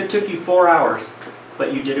transfers, if it took you 4 hours,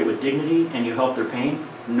 but you did it with dignity and you helped their pain,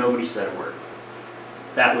 nobody said a word.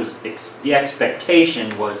 That was, the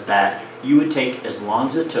expectation was that you would take as long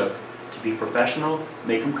as it took to be professional,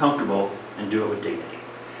 make them comfortable, and do it with dignity.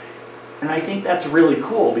 And I think that's really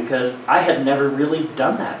cool because I had never really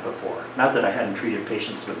done that before. Not that I hadn't treated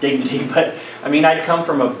patients with dignity, but I mean, I'd come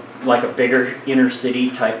from a bigger inner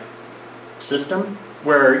city type system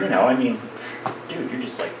where, dude, you're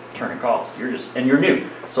just like turning calls. And you're new.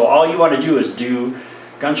 So all you want to do is do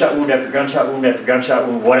gunshot wound after gunshot wound after gunshot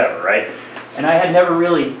wound, whatever, right? And I had never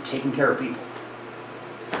really taken care of people.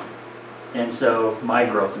 And so my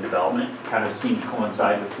growth and development kind of seemed to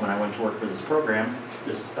coincide with when I went to work for this program,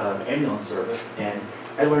 this ambulance service, and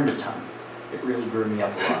I learned a ton. It really grew me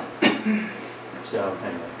up a lot. So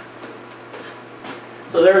anyway.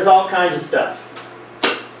 So there's all kinds of stuff.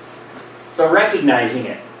 So recognizing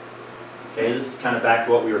it. Okay, this is kind of back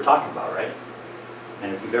to what we were talking about, right?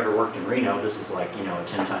 And if you've ever worked in Reno, this is like, a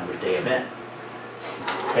 10 times a day event.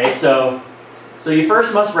 Okay, so you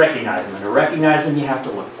first must recognize them, and to recognize them, you have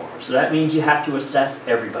to look for them. So that means you have to assess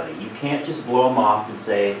everybody. You can't just blow them off and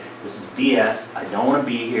say, this is BS, I don't want to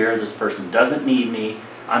be here, this person doesn't need me,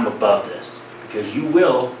 I'm above this. Because you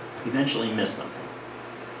will eventually miss something.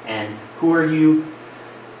 And who are you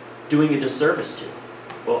doing a disservice to?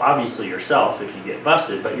 Well, obviously yourself if you get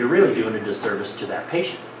busted, but you're really doing a disservice to that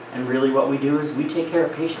patient. And really what we do is we take care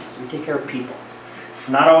of patients, we take care of people. It's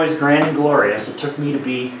not always grand and glorious. It took me to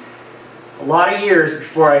be a lot of years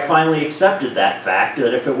before I finally accepted that fact,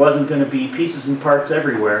 that if it wasn't going to be pieces and parts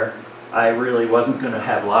everywhere, I really wasn't going to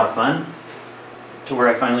have a lot of fun, to where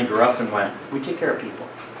I finally grew up and went, we take care of people.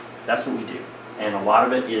 That's what we do. And a lot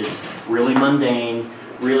of it is really mundane,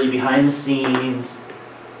 really behind the scenes,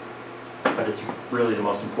 but it's really the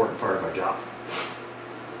most important part of our job.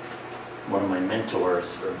 One of my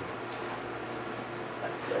mentors from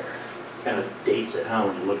back there kind of dates it,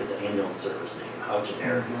 when you look at the ambulance service name. How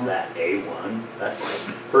generic is that? A1? That's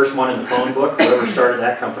like, first one in the phone book. Whoever started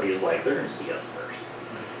that company is like, they're going to see us first.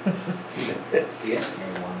 Yeah,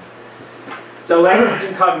 A1. So language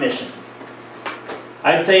and cognition.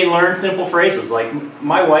 I'd say learn simple phrases. Like,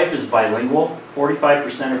 my wife is bilingual.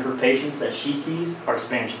 45% of her patients that she sees are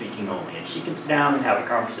Spanish speaking only. And she can sit down and have a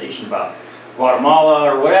conversation about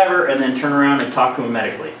Guatemala or whatever, and then turn around and talk to them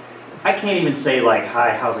medically. I can't even say like,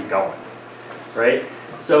 hi, how's it going, right?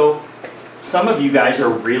 So some of you guys are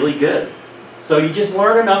really good. So you just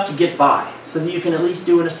learn enough to get by so that you can at least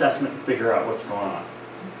do an assessment and figure out what's going on.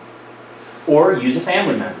 Or use a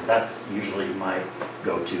family member. That's usually my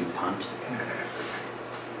go-to punt.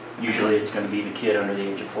 Usually it's going to be the kid under the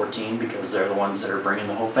age of 14 because they're the ones that are bringing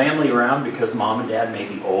the whole family around because mom and dad may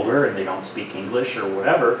be older and they don't speak English or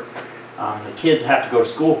whatever. The kids have to go to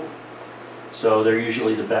school. So they're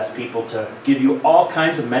usually the best people to give you all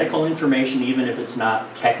kinds of medical information, even if it's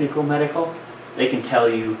not technical medical. They can tell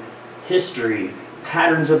you history,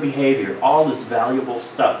 patterns of behavior, all this valuable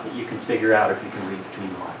stuff that you can figure out if you can read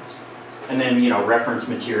between the lines. And then, reference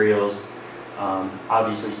materials,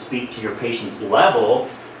 obviously speak to your patient's level.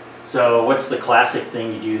 So what's the classic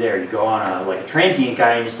thing you do there? You go on like a transient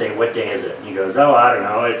guy and you say, what day is it? And he goes, oh, I don't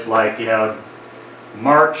know, it's like,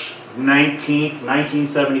 March 19th,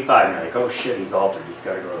 1975. And you're like, oh shit, he's altered, he's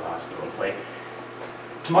got to go to the hospital. It's like,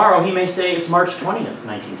 tomorrow he may say it's March 20th,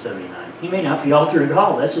 1979. He may not be altered at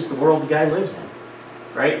all. That's just the world the guy lives in,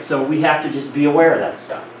 right? So we have to just be aware of that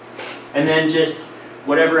stuff. And then just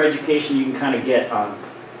whatever education you can kind of get on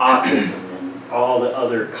autism and all the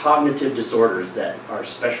other cognitive disorders that are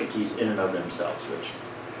specialties in and of themselves, which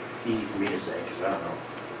is easy for me to say because I don't know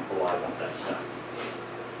a lot about that stuff.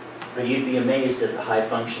 But you'd be amazed at the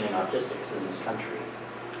high-functioning autistics in this country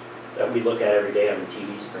that we look at every day on the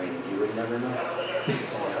TV screen, and you would never know.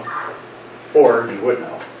 Or you would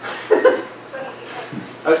know.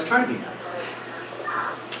 I was trying to be nice.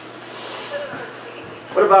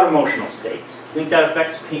 What about emotional states? Think that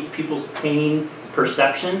affects people's pain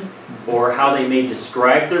perception or how they may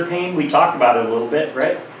describe their pain? We talked about it a little bit,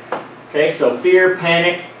 right? Okay, so fear,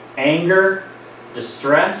 panic, anger,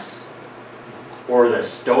 distress, or the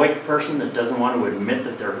stoic person that doesn't want to admit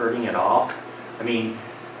that they're hurting at all. I mean,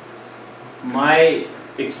 my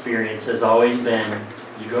experience has always been,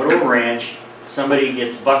 you go to a ranch, somebody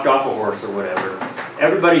gets bucked off a horse or whatever,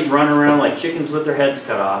 everybody's running around like chickens with their heads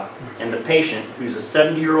cut off, and the patient, who's a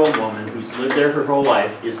 70-year-old woman who's lived there her whole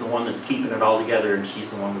life, is the one that's keeping it all together, and she's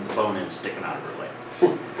the one with the bone end sticking out of her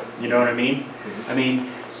leg. You know what I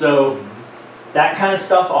mean? So that kind of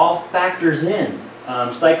stuff all factors in.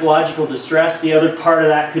 Psychological distress, the other part of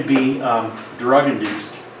that could be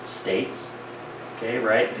drug-induced states. Okay,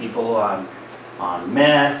 right? People on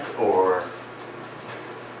meth or,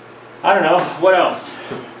 I don't know, what else?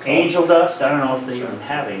 Angel dust? I don't know if they even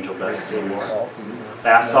have angel dust anymore.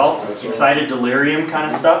 Bath salts, excited delirium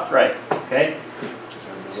kind of stuff, right? Okay.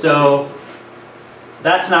 So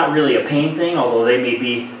that's not really a pain thing, although they may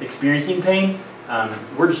be experiencing pain.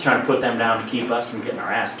 We're just trying to put them down to keep us from getting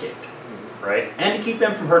our ass kicked, right? And to keep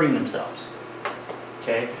them from hurting themselves.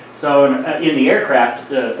 Okay. So in the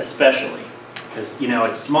aircraft, especially, because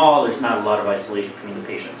it's small, there's not a lot of isolation between the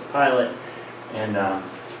patient and the pilot, and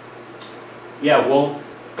yeah, we'll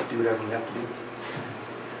do whatever we have to do.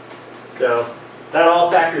 So that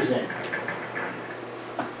all factors in.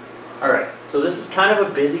 All right, so this is kind of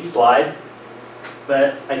a busy slide,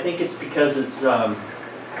 but I think it's because it's I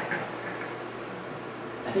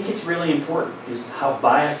think it's really important is how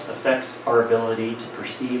bias affects our ability to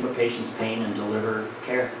perceive a patient's pain and deliver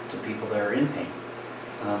care to people that are in pain.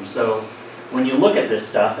 So when you look at this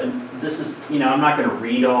stuff, and this is, I'm not going to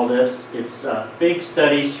read all this. It's big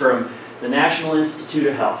studies from the National Institute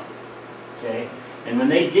of Health. Okay, and when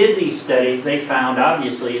they did these studies, they found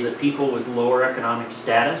obviously that people with lower economic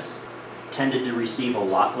status tended to receive a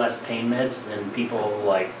lot less pain meds than people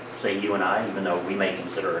like, say, you and I, even though we may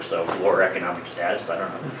consider ourselves lower economic status. I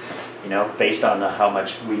don't know, based on how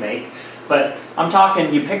much we make. But I'm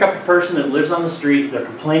talking, you pick up a person that lives on the street, they're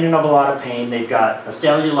complaining of a lot of pain, they've got a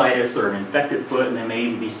cellulitis or an infected foot, and they may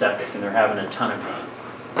even be septic, and they're having a ton of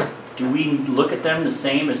pain. Do we look at them the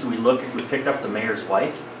same as we look if we picked up the mayor's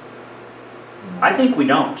wife? I think we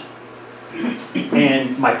don't.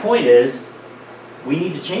 And my point is, we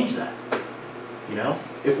need to change that,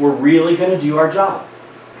 if we're really going to do our job.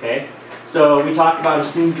 Okay? So we talked about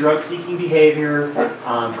assumed drug-seeking behavior,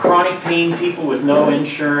 chronic pain people with no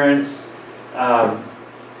insurance. I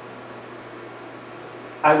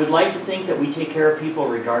would like to think that we take care of people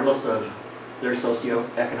regardless of their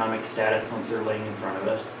socioeconomic status once they're laying in front of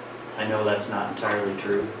us. I know that's not entirely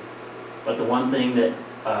true. But the one thing that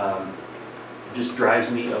just drives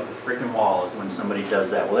me up a freaking wall is when somebody does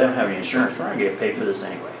that. Well, they don't have any insurance. We're not going to get paid for this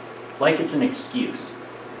anyway. Like it's an excuse.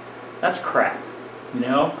 That's crap. It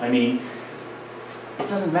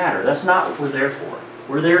doesn't matter. That's not what we're there for.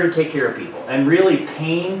 We're there to take care of people. And really,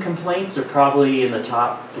 pain complaints are probably in the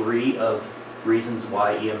top 3 of reasons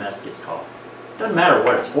why EMS gets called. Doesn't matter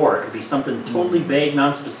what it's for. It could be something totally vague,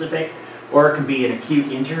 non-specific, or it could be an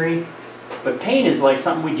acute injury. But pain is like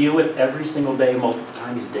something we deal with every single day, multiple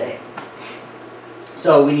times a day.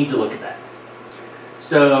 So we need to look at that.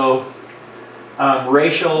 So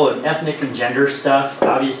racial and ethnic and gender stuff,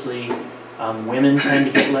 obviously women tend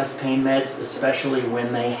to get less pain meds, especially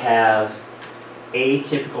when they have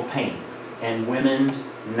atypical pain. And women,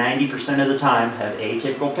 90% of the time, have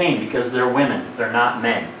atypical pain because they're women, they're not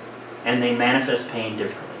men. And they manifest pain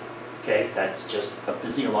differently. Okay, that's just a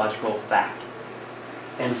physiological fact.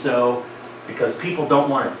 And so, because people don't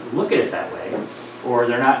want to look at it that way, or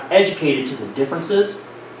they're not educated to the differences,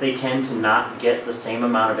 they tend to not get the same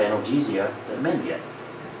amount of analgesia that men get.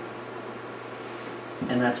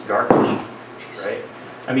 And that's garbage, right?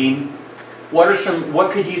 I mean, what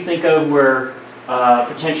could you think of where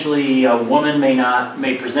potentially a woman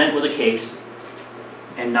may present with a case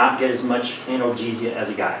and not get as much analgesia as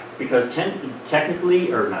a guy? Because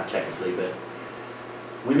technically, or not technically, but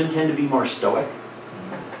women tend to be more stoic.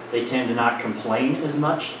 They tend to not complain as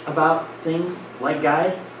much about things like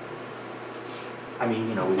guys. I mean,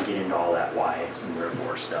 you know, we get into all that wives and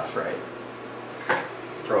therefore stuff, right?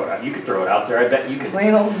 Throw it out. You could throw it out there. I bet you could.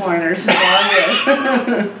 Plain old mourners.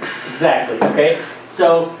 Exactly. Okay.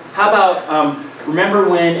 So how about remember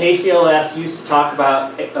when ACLS used to talk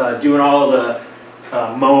about doing all the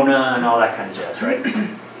Mona and all that kind of jazz, right?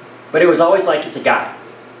 But it was always like it's a guy.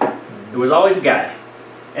 It was always a guy.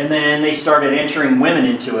 And then they started entering women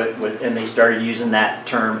into it, and they started using that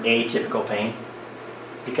term atypical pain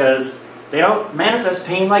because they don't manifest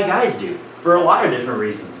pain like guys do for a lot of different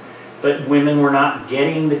reasons. But women were not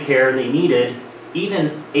getting the care they needed,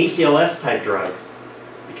 even ACLS type drugs,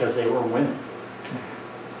 because they were women.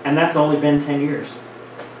 And that's only been 10 years.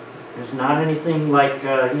 It's not anything like,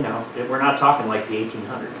 you know, we're not talking like the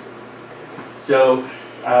 1800s. So,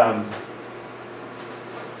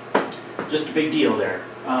 just a big deal there.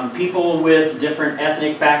 People with different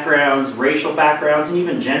ethnic backgrounds, racial backgrounds, and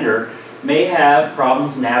even gender may have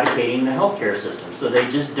problems navigating the healthcare system. So they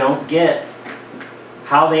just don't get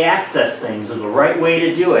how they access things or the right way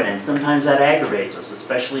to do it. And sometimes that aggravates us,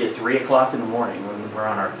 especially at 3 o'clock in the morning when we're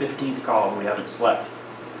on our 15th call and we haven't slept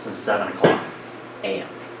since 7 o'clock a.m.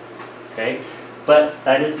 Okay? But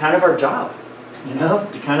that is kind of our job, you know,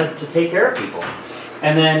 to take care of people.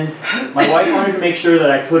 And then my wife wanted to make sure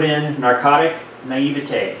that I put in narcotic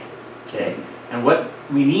naivete. Okay? And what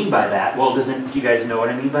we mean by that, well, do you guys know what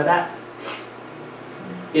I mean by that?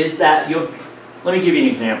 Is that let me give you an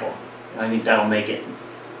example. I think that'll make it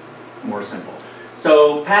more simple.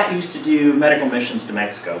 So Pat used to do medical missions to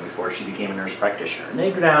Mexico before she became a nurse practitioner. And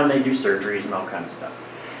they'd go down and they'd do surgeries and all kinds of stuff.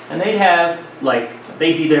 And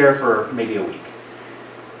they'd be there for maybe a week.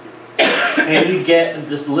 And you'd get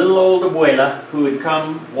this little old abuela who would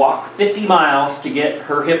come walk 50 miles to get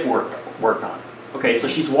her hip worked on. Okay, so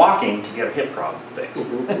she's walking to get a hip problem fixed,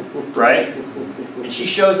 right? And she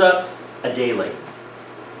shows up a day late.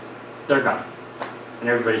 They're gone. And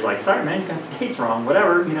everybody's like, sorry man, you got the dates wrong,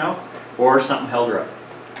 whatever, you know. Or something held her up.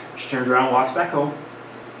 She turns around, walks back home,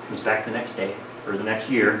 comes back the next day, or the next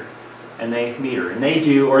year, and they meet her. And they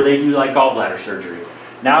do like gallbladder surgery.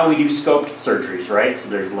 Now we do scoped surgeries, right? So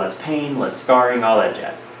there's less pain, less scarring, all that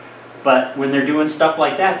jazz. But when they're doing stuff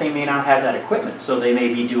like that, they may not have that equipment. So they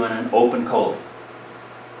may be doing an open colon.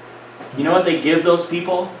 You know what they give those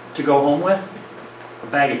people to go home with? A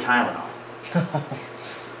bag of Tylenol.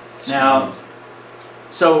 Now,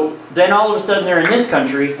 so then all of a sudden they're in this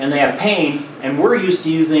country and they have pain, and we're used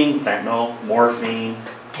to using fentanyl, morphine,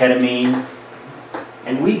 ketamine,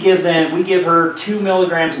 and we give her 2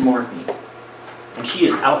 milligrams of morphine. And she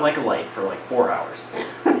is out like a light for like 4 hours.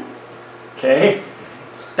 Okay?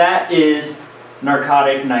 That is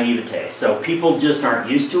narcotic naivete. So people just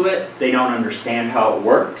aren't used to it. They don't understand how it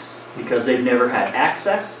works because they've never had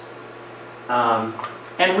access.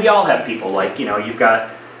 And we all have people like, you know, you've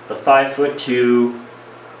got the 5'2"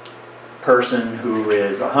 person who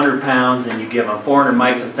is 100 pounds and you give them 400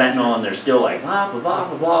 mics of fentanyl and they're still like blah, blah, blah,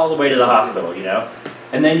 blah, blah, all the way to the hospital, you know.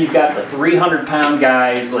 And then you've got the 300-pound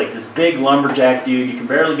guy who's like this big lumberjack dude. You can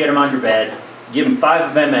barely get him on your bed. Give him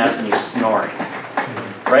 5 of MS and he's snoring.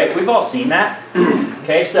 Right? We've all seen that.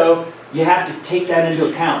 Okay, so you have to take that into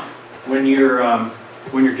account when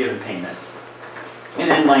you're giving pain meds.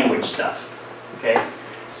 And then language stuff. Okay?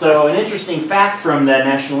 So an interesting fact from the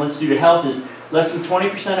National Institute of Health is less than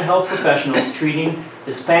 20% of health professionals treating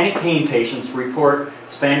Hispanic pain patients report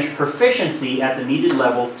Spanish proficiency at the needed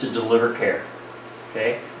level to deliver care.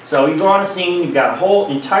 Okay? So you go on a scene, you've got a whole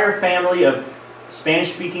entire family of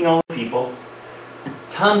Spanish-speaking only people,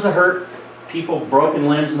 tons of hurt people, broken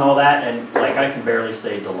limbs and all that, and like I can barely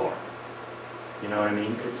say Dolor. You know what I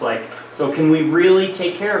mean? It's like, so can we really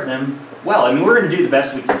take care of them? Well, I mean, we're going to do the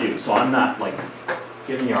best we can do, so I'm not like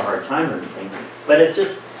giving you a hard time or anything, but it's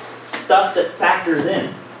just stuff that factors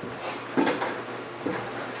in.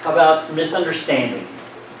 How about misunderstanding?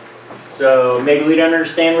 So maybe we don't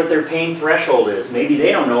understand what their pain threshold is. Maybe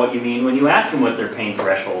they don't know what you mean when you ask them what their pain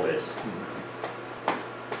threshold is.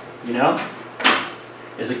 You know?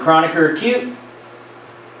 Is it chronic or acute?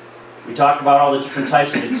 We talked about all the different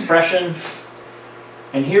types of expression.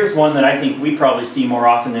 And here's one that I think we probably see more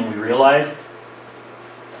often than we realize.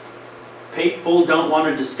 People don't want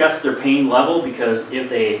to discuss their pain level because if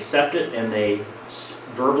they accept it and they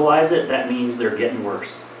verbalize it, that means they're getting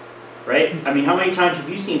worse. Right? I mean, how many times have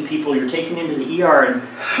you seen people you're taking into the ER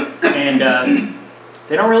and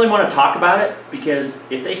they don't really want to talk about it, because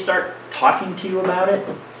if they start talking to you about it,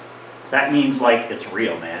 that means like it's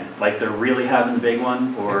real, man. Like they're really having the big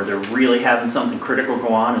one, or they're really having something critical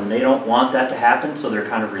go on and they don't want that to happen, so they're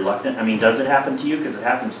kind of reluctant. I mean, does it happen to you? Because it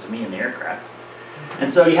happens to me in the aircraft.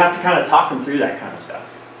 And so you have to kind of talk them through that kind of stuff.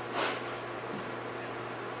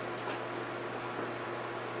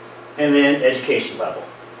 And then education level.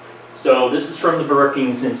 So this is from the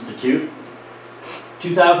Brookings Institute,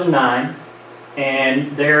 2009,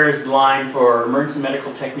 and there's the line for emergency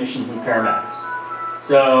medical technicians and paramedics.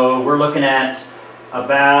 So we're looking at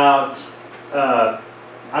about,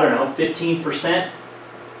 15%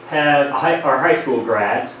 are high school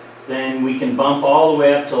grads. Then we can bump all the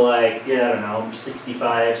way up to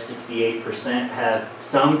 65, 68% have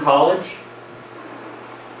some college.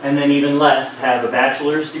 And then even less have a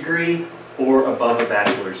bachelor's degree or above a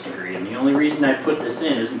bachelor's degree. And the only reason I put this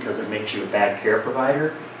in isn't because it makes you a bad care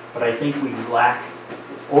provider, but I think we lack,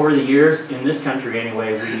 over the years, in this country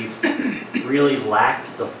anyway, we've really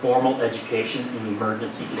lacked the formal education in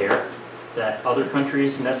emergency care that other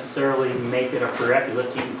countries necessarily make it a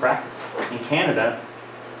prerequisite to even practice. In Canada,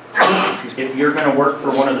 if you're going to work for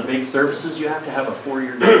one of the big services, you have to have a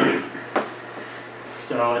 4-year degree.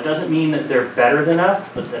 So it doesn't mean that they're better than us,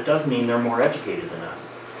 but that does mean they're more educated than us.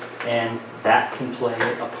 And that can play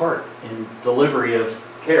a part in delivery of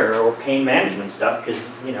care or pain management stuff, because,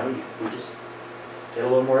 we just get a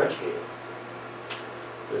little more educated.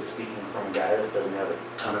 This is speaking from a guy that doesn't have a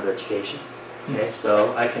ton of education. Okay,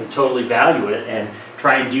 so I can totally value it and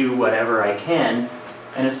try and do whatever I can.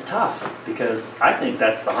 And it's tough, because I think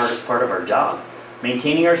that's the hardest part of our job.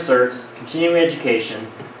 Maintaining our certs, continuing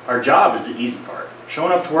education. Our job is the easy part.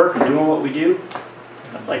 Showing up to work and doing what we do,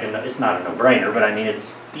 that's it's not a no-brainer, but I mean,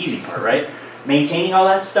 it's the easy part, right? Maintaining all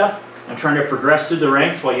that stuff and trying to progress through the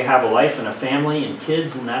ranks while you have a life and a family and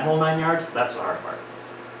kids and that whole 9 yards, that's the hard part,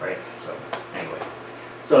 right? So, anyway.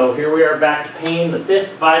 So here we are back to pain, the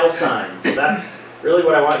 5th vital sign. So that's really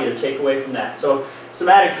what I want you to take away from that. So,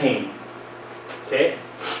 somatic pain, okay?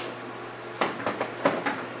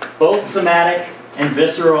 Both somatic and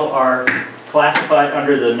visceral are classified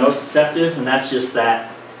under the nociceptive, and that's just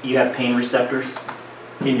that you have pain receptors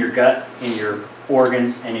in your gut, in your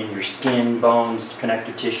organs, and in your skin, bones,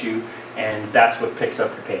 connective tissue, and that's what picks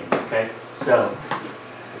up your pain, okay? So,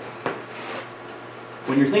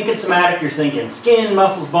 when you're thinking somatic, you're thinking skin,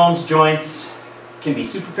 muscles, bones, joints. Can be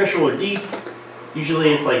superficial or deep.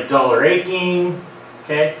 Usually it's like dull or aching,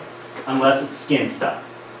 okay? Unless it's skin stuff.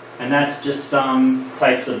 And that's just some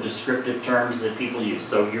types of descriptive terms that people use.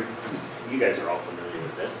 So you guys are all familiar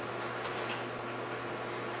with this.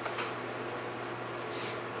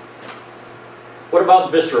 What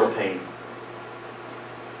about visceral pain?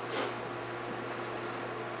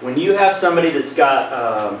 When you have somebody that's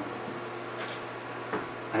got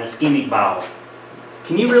an ischemic bowel,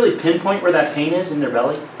 can you really pinpoint where that pain is in their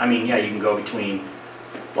belly? I mean, yeah, you can go between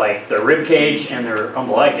like their rib cage and their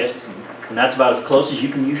umbilicus, and that's about as close as you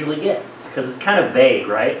can usually get, because it's kind of vague,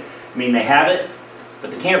 right? I mean, they have it,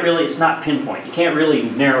 but they can't really, it's not pinpoint. You can't really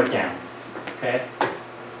narrow it down, okay?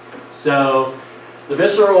 So the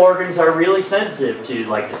visceral organs are really sensitive to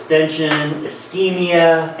like distension,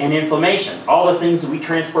 ischemia, and inflammation. All the things that we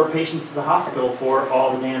transport patients to the hospital for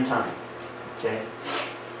all the damn time, okay?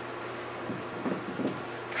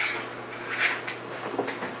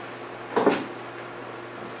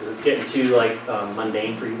 Is this getting too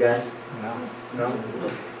mundane for you guys? No. No?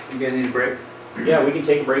 Okay. You guys need a break? Yeah, we can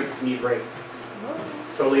take a break if you need a break.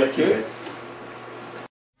 Totally up to you guys.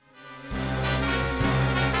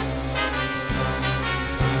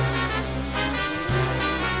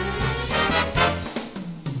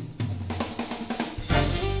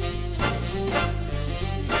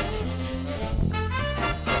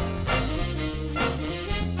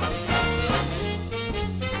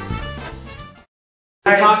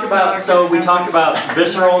 We talked about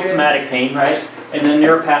visceral and somatic pain, right? And then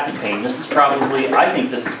neuropathic pain. This is probably, I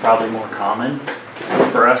think this is probably more common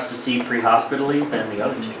for us to see pre-hospitally than the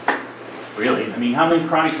other two. Really, I mean, how many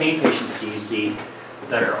chronic pain patients do you see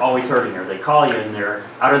that are always hurting, or they call you and they're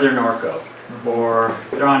out of their Norco, or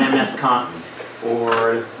they're on MS Contin,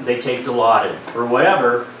 or they take Dilaudid, or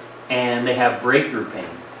whatever, and they have breakthrough pain,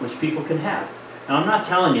 which people can have. Now, I'm not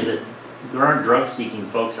telling you that there aren't drug-seeking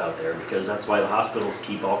folks out there, because that's why the hospitals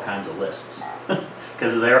keep all kinds of lists,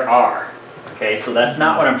 because there are. Okay, so that's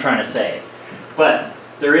not what I'm trying to say. But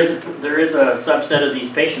there is a subset of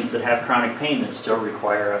these patients that have chronic pain that still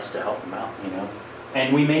require us to help them out, you know.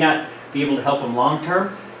 And we may not be able to help them long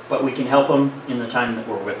term, but we can help them in the time that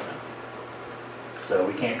we're with them. So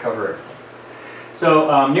we can't cover everything. So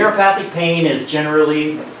neuropathic pain is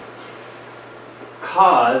generally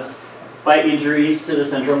caused by injuries to the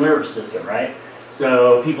central nervous system, right?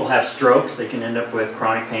 So people have strokes, they can end up with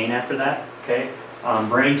chronic pain after that, okay?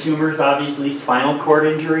 Brain tumors, obviously, spinal cord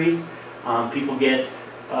injuries. People get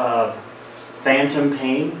phantom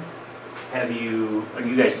pain.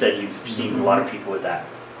 You guys said you've seen a lot of people with that.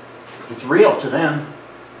 It's real to them.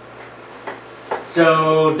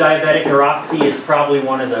 So diabetic neuropathy is probably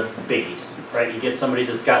one of the biggies, right? You get somebody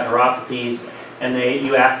that's got neuropathies, and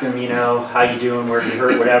you ask them, you know, how you doing, where you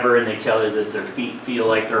hurt, whatever, and they tell you that their feet feel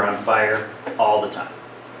like they're on fire all the time,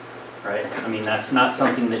 right? I mean, that's not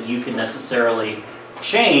something that you can necessarily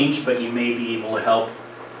change, but you may be able to help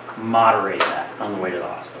moderate that on the way to the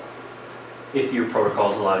hospital, if your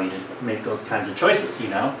protocols allow you to make those kinds of choices, you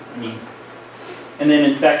know? I mean, and then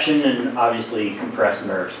infection and obviously compressed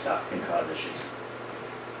nerve stuff can cause issues.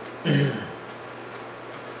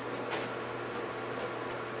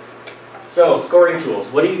 So, scoring tools.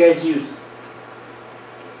 What do you guys use?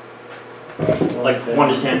 Like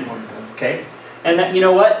 1 to 10? Okay. And that, you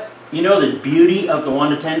know what? You know the beauty of the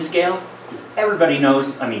 1 to 10 scale is everybody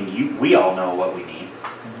knows, I mean, we all know what we need.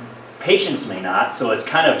 Patients may not, so it's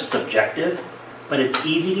kind of subjective, but it's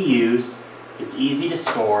easy to use, it's easy to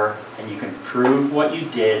score, and you can prove what you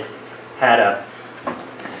did had a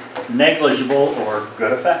negligible or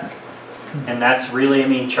good effect. And that's really, I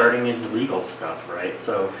mean, charting is legal stuff, right?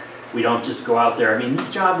 So we don't just go out there. I mean,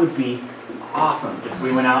 this job would be awesome if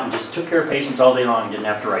we went out and just took care of patients all day long and didn't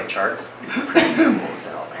have to write charts. Pretty cool as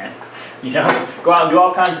hell, man. You know, go out and do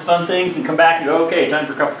all kinds of fun things and come back and go, okay, time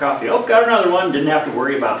for a cup of coffee. Oh, got another one. Didn't have to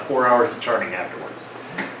worry about 4 hours of charting afterwards.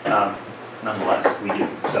 Nonetheless, we do.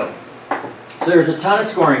 So there's a ton of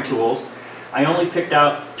scoring tools. I only picked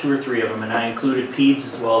out 2 or 3 of them, and I included peds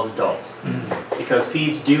as well as adults. Because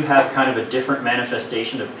peds do have kind of a different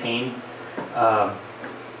manifestation of pain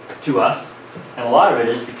to us. And a lot of it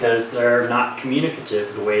is because they're not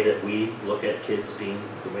communicative the way that we look at kids being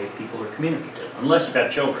the way people are communicative, unless you've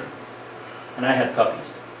got children. And I had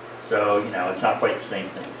puppies, so, you know, it's not quite the same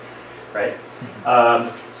thing, right?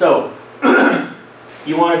 So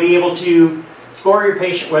you want to be able to score your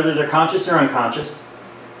patient, whether they're conscious or unconscious.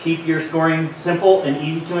 Keep your scoring simple and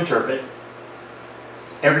easy to interpret.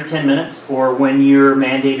 Every 10 minutes, or when your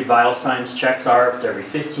mandated vital signs checks are, if it's every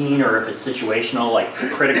 15, or if it's situational, like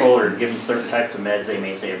critical or given certain types of meds, they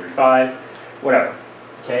may say every 5, whatever,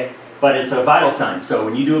 okay? But it's a vital sign, so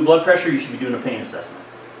when you do a blood pressure, you should be doing a pain assessment,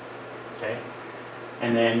 okay?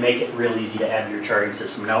 And then make it real easy to add to your charting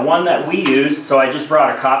system. Now, one that we use, so I just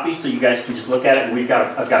brought a copy so you guys can just look at it, and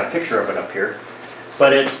I've got a picture of it up here,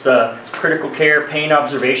 but it's the Critical Care Pain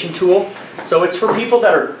Observation Tool. So it's for people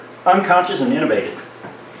that are unconscious and intubated.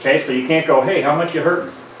 Okay, so you can't go, hey, how much you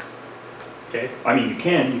hurting? Okay, I mean, you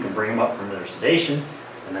can bring them up from their sedation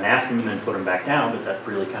and then ask them and then put them back down, but that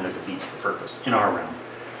really kind of defeats the purpose in our realm.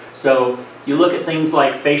 So you look at things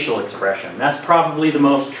like facial expression. That's probably the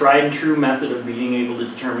most tried and true method of being able to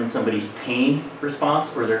determine somebody's pain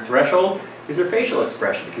response or their threshold is their facial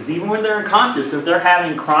expression. Because even when they're unconscious, if they're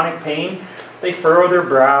having chronic pain, they furrow their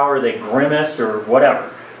brow or they grimace or whatever.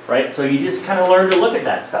 Right? So you just kind of learn to look at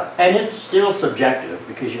that stuff. And it's still subjective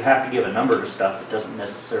because you have to give a number to stuff that doesn't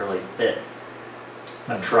necessarily fit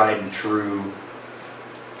a tried and true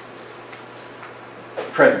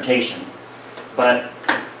presentation. But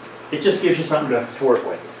it just gives you something to work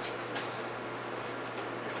with.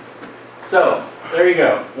 So, there you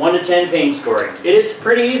go. 1 to 10 pain scoring. It is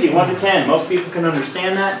pretty easy, 1 to 10. Most people can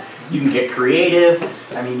understand that. You can get creative.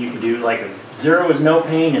 I mean, you can do like a 0 was no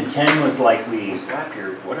pain and 10 was like we slapped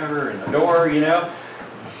your whatever in the door, you know.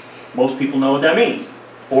 Most people know what that means.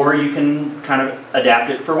 Or you can kind of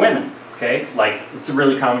adapt it for women, okay? Like, it's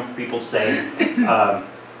really common for people to say,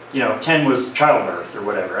 you know, 10 was childbirth or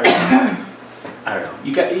whatever. I don't know.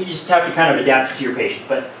 You just have to kind of adapt it to your patient.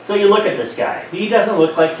 But so you look at this guy. He doesn't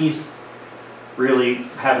look like he's really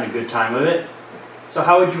having a good time with it. So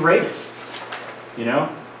how would you rate it? you know?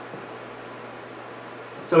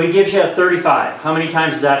 So he gives you a 35. How many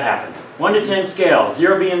times does that happen? 1 to 10 scale,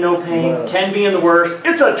 0 being no pain, 10 being the worst.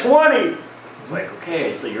 It's a 20! It's like,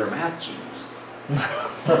 okay, so you're a math genius.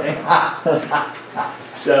 Okay?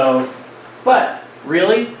 So, but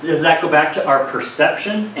really, does that go back to our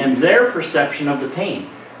perception and their perception of the pain?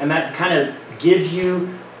 And that kind of gives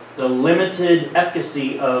you the limited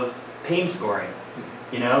efficacy of pain scoring,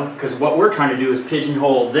 you know? Because what we're trying to do is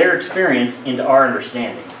pigeonhole their experience into our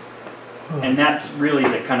understanding. And that's really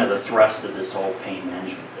the kind of the thrust of this whole pain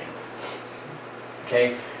management thing.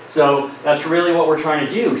 Okay? So that's really what we're trying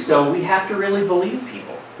to do. So we have to really believe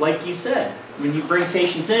people. Like you said, when you bring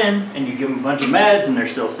patients in and you give them a bunch of meds and they're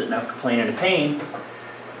still sitting up complaining of pain,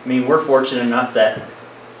 I mean, we're fortunate enough that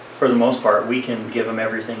for the most part we can give them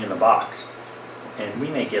everything in the box. And we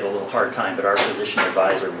may get a little hard time, but our physician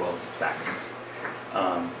advisor will back us.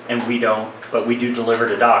 And we don't, but we do deliver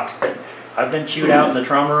to docs that I've been chewed out in the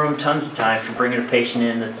trauma room tons of times for bringing a patient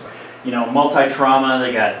in that's, you know, multi-trauma,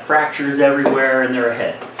 they got fractures everywhere and they're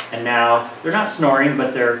ahead. And now they're not snoring,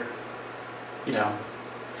 but they're, you know,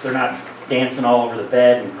 they're not dancing all over the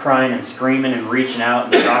bed and crying and screaming and reaching out,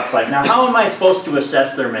 and the doc's like, now how am I supposed to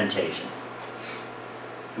assess their mentation?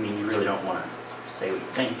 I mean, you really don't want to say what you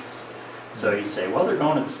think. So you say, well, they're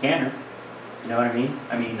going to the scanner. You know what I mean?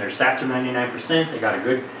 I mean, they're SATs are 99%, they got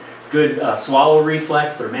a good swallow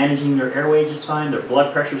reflex, they're managing their airway just fine, their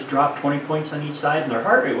blood pressure's dropped 20 points on each side, and their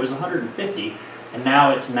heart rate was 150, and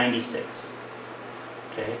now it's 96.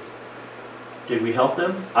 Okay? Did we help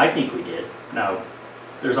them? I think we did. Now,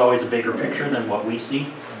 there's always a bigger picture than what we see.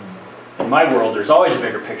 In my world, there's always a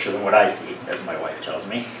bigger picture than what I see, as my wife tells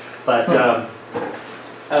me. But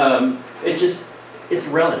it's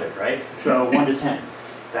relative, right? So 1 to 10.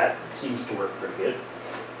 That seems to work pretty good.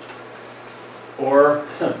 Or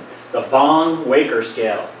the Bong Waker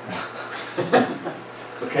scale.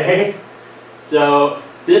 Okay? So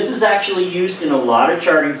this is actually used in a lot of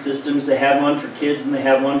charting systems. They have one for kids and they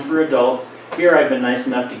have one for adults. Here I've been nice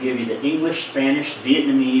enough to give you the English, Spanish,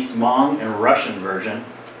 Vietnamese, Hmong, and Russian version.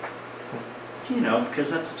 You know, because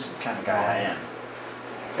that's just the kind of guy I am.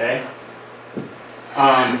 Okay?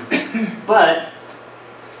 But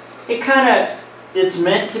it's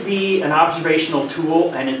meant to be an observational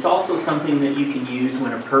tool, and it's also something that you can use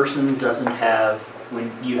when a person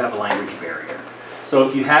when you have a language barrier. So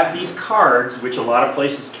if you have these cards, which a lot of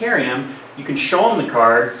places carry them, you can show them the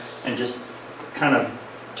card and just kind of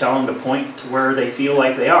tell them to point to where they feel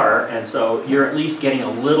like they are, and so you're at least getting a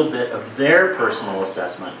little bit of their personal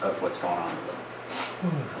assessment of what's going on with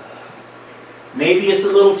them. Maybe it's a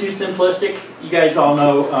little too simplistic. You guys all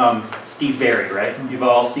know Steve Barry, right? You've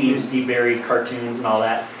all seen Steve Barry cartoons and all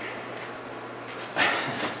that.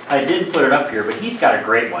 I didn't put it up here, but he's got a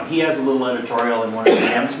great one. He has a little editorial in one of the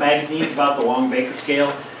NAMS magazines about the Long-Baker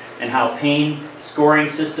scale and how pain scoring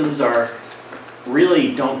systems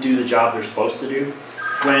really don't do the job they're supposed to do.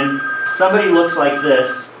 When somebody looks like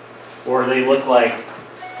this, or they look like,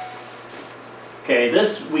 okay,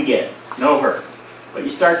 this we get, no hurt. But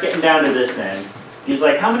you start getting down to this end. He's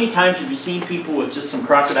like, how many times have you seen people with just some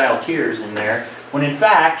crocodile tears in there? When in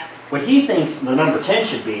fact, what he thinks the number 10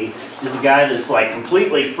 should be is a guy that's like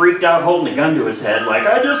completely freaked out holding a gun to his head, like,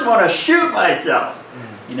 I just want to shoot myself.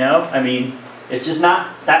 You know, I mean, it's just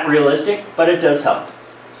not that realistic, but it does help.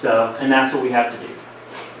 So, and that's what we have to do.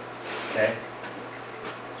 Okay?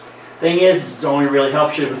 Thing is, it only really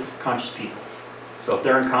helps you with conscious people. So if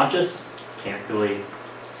they're unconscious, can't really.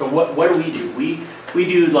 So what do? We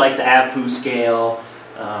do like the ABPU scale.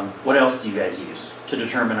 What else do you guys use to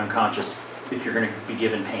determine unconscious if you're going to be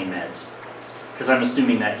given pain meds? Because I'm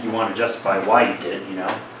assuming that you want to justify why you did it, you know?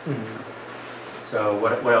 Mm-hmm. So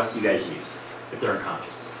what else do you guys use if they're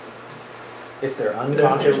unconscious? If they're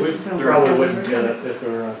unconscious? We probably wouldn't get it if they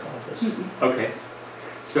were unconscious. Okay.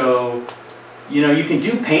 So, you know, you can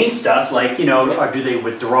do pain stuff like, you know, do they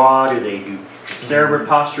withdraw? Do they do cerebral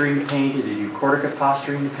posturing to pain? Do they do cortical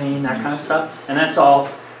posturing to pain? That kind of stuff. And that's all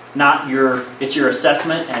not it's your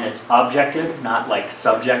assessment, and it's objective, not like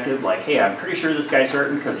subjective, like, hey, I'm pretty sure this guy's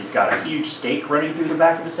hurting because he's got a huge stake running through the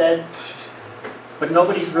back of his head. But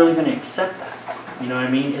nobody's really going to accept that. You know what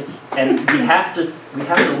I mean? And we have to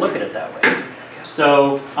look at it that way.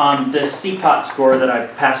 So this CPOT score that I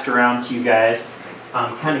passed around to you guys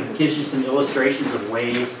kind of gives you some illustrations of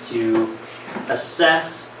ways to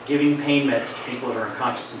assess giving pain meds to people that are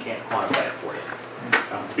unconscious and can't quantify it for you.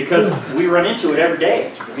 Because we run into it every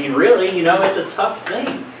day. I mean, really, you know, it's a tough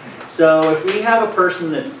thing. So if we have a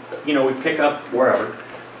person that's, you know, we pick up wherever,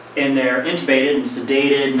 and they're intubated and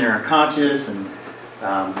sedated and they're unconscious, and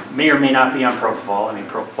May or may not be on propofol. I mean,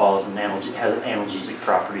 propofol is has analgesic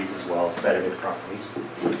properties as well as sedative properties.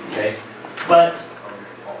 Okay, but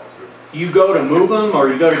you go to move them or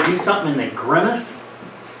you go to do something and they grimace.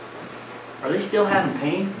 Are they still having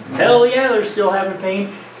pain? Hell yeah, they're still having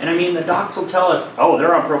pain. And I mean, the docs will tell us, oh,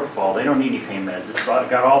 they're on propofol. They don't need any pain meds. It's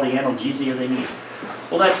got all the analgesia they need.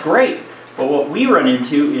 Well, that's great. But what we run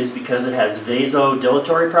into is because it has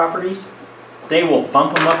vasodilatory properties, they will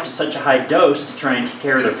bump them up to such a high dose to try and take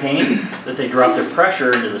care of their pain that they drop their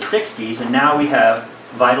pressure into the 60s, and now we have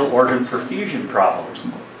vital organ perfusion problems,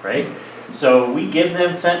 right? So we give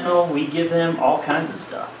them fentanyl, we give them all kinds of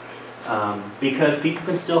stuff because people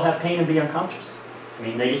can still have pain and be unconscious. I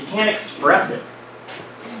mean, they just can't express it.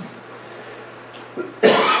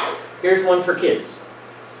 Here's one for kids.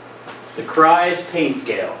 The CRIES pain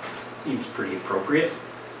scale. Seems pretty appropriate,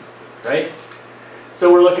 right?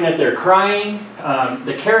 So we're looking at their crying,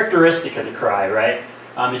 the characteristic of the cry, right?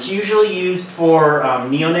 It's usually used for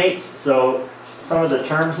neonates, so some of the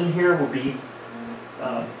terms in here will be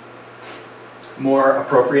more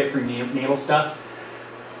appropriate for neonatal stuff.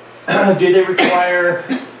 Do they require,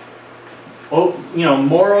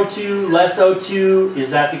 more O2, less O2? Is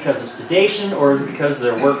that because of sedation, or is it because of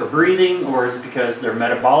their work of breathing, or is it because their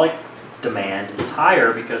metabolic demand is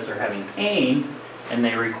higher because they're having pain and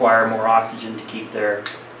they require more oxygen to keep their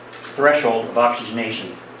threshold of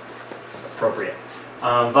oxygenation appropriate?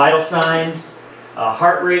 Vital signs,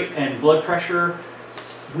 heart rate and blood pressure.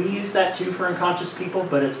 We use that too for unconscious people,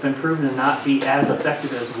 but it's been proven to not be as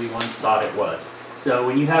effective as we once thought it was. So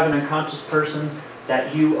when you have an unconscious person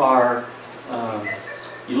that you are,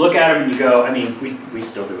 you look at them and you go, I mean, we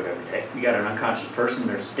still do it every day. You got an unconscious person,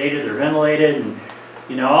 they're sedated, they're ventilated, and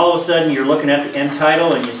all of a sudden you're looking at the end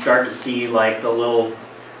tidal and you start to see like the little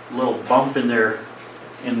bump in their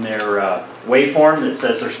waveform that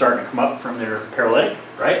says they're starting to come up from their paralytic,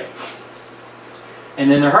 right?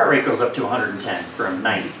 And then their heart rate goes up to 110 from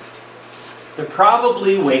 90. They're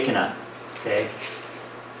probably waking up, okay?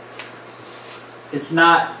 It's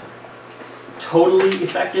not totally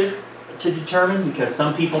effective to determine because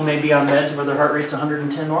some people may be on meds where their heart rate's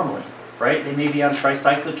 110 normally, right? They may be on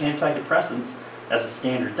tricyclic antidepressants as a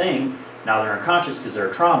standard thing. Now they're unconscious because they're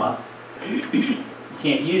a trauma. You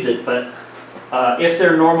can't use it, but if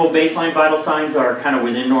their normal baseline vital signs are kind of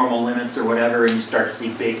within normal limits or whatever, and you start to see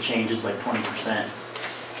big changes like 20%,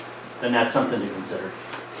 then that's something to consider.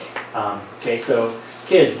 Okay, so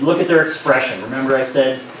kids, look at their expression. Remember I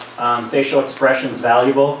said facial expression is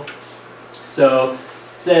valuable? So it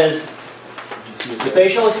says, the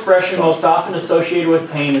facial expression most often associated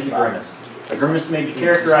with pain is a grimace. A grimace may be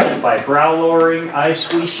characterized by brow lowering, eyes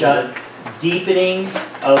squeezed shut, deepening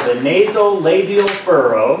of the nasolabial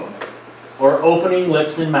furrow, or opening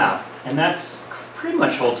lips and mouth. And that's pretty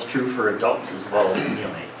much holds true for adults as well as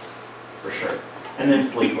neonates, for sure. And then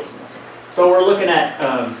sleeplessness. So we're looking at,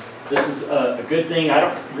 this is a good thing. I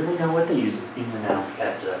don't really know what they use even now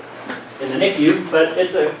in the NICU, but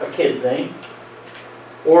it's a kid thing.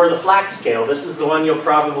 Or the FLAC scale. This is the one you'll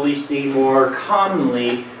probably see more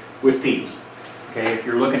commonly with peds. Okay, if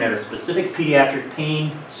you're looking at a specific pediatric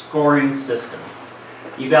pain scoring system.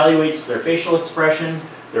 Evaluates their facial expression,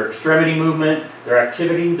 their extremity movement, their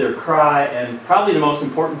activity, their cry, and probably the most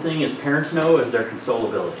important thing is parents know is their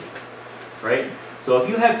consolability. Right? So if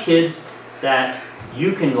you have kids that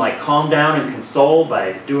you can like calm down and console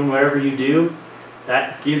by doing whatever you do,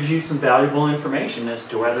 that gives you some valuable information as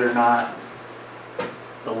to whether or not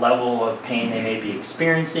the level of pain they may be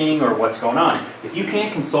experiencing or what's going on. If you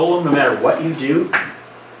can't console them no matter what you do,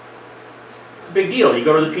 it's a big deal. You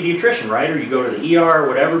go to the pediatrician, right? Or you go to the ER or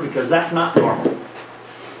whatever, because that's not normal.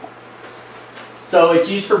 So it's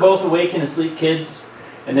used for both awake and asleep kids,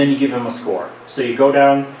 and then you give them a score. So you go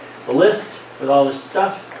down the list with all this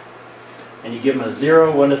stuff, and you give them a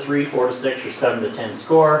 0, 1 to 3, 4 to 6, or 7 to 10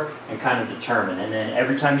 score, and kind of determine. And then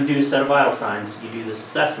every time you do a set of vital signs, you do this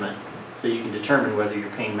assessment, so you can determine whether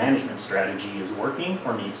your pain management strategy is working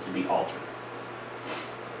or needs to be altered.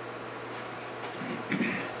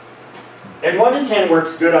 And 1 to 10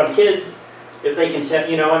 works good on kids if they can tell,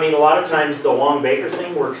 I mean, a lot of times the Long Baker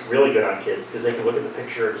thing works really good on kids because they can look at the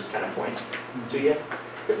picture and just kind of point to you.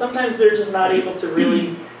 Because sometimes they're just not able to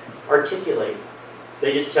really articulate.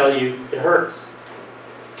 They just tell you it hurts.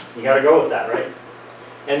 You got to go with that, right?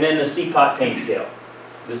 And then the CPOT pain scale.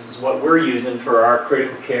 This is what we're using for our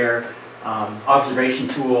critical care observation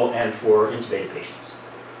tool and for intubated patients.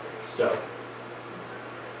 So,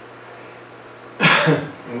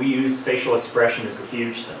 and we use facial expression as a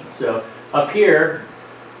huge thing. So up here,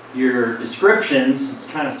 your descriptions, it's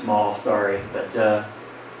kind of small, sorry, but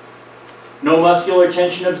no muscular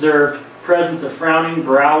tension observed, presence of frowning,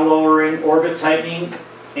 brow lowering, orbit tightening,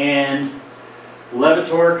 and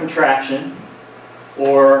levator contraction,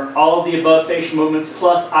 or all of the above facial movements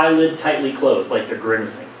plus eyelid tightly closed, like they're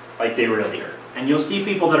grimacing, like they really hurt. And you'll see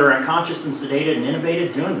people that are unconscious and sedated and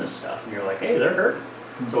intubated doing this stuff, and you're like, hey, they're hurt.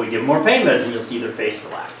 So we give them more pain meds, and you'll see their face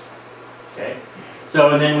relax. Okay?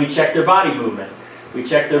 So, and then we check their body movement. We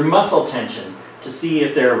check their muscle tension to see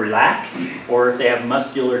if they're relaxed or if they have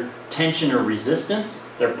muscular tension or resistance.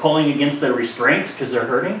 They're pulling against their restraints because they're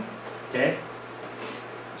hurting. Okay?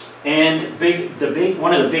 And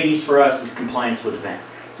one of the biggies for us is compliance with the vent.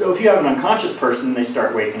 So if you have an unconscious person and they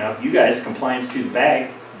start waking up, you guys, compliance to the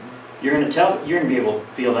bag, you're going to be able to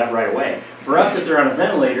feel that right away. For us, if they're on a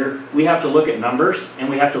ventilator, we have to look at numbers and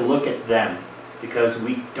we have to look at them because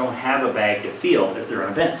we don't have a bag to feel if they're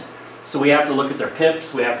on a vent. So we have to look at their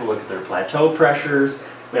pips, we have to look at their plateau pressures,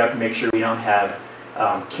 we have to make sure we don't have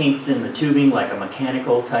kinks in the tubing like a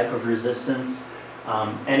mechanical type of resistance.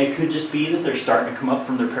 And it could just be that they're starting to come up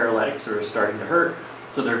from their paralytics or starting to hurt.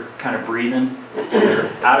 So they're kind of breathing,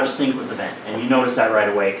 they're out of sync with the vent. And you notice that right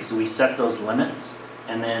away because we set those limits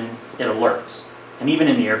and then it alerts. And even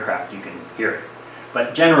in the aircraft you can hear it.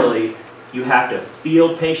 But generally you have to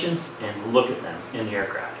field patients and look at them in the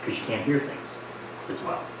aircraft because you can't hear things as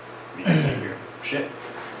well. You can't hear shit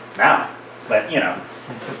now, but you know.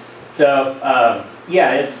 So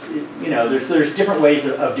yeah, it's, you know, there's different ways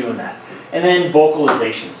of doing that. And then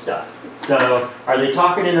vocalization stuff. So are they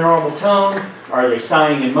talking in a normal tone? Are they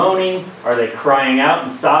sighing and moaning? Are they crying out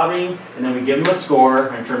and sobbing? And then we give them a score,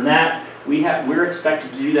 and from that we're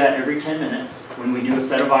expected to do that every 10 minutes. When we do a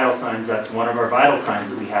set of vital signs, that's one of our vital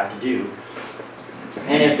signs that we have to do.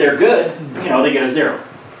 And if they're good, you know, they get a 0.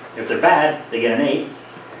 If they're bad, they get an 8.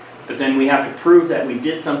 But then we have to prove that we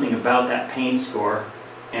did something about that pain score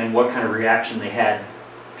and what kind of reaction they had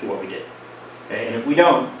to what we did. Okay? And if we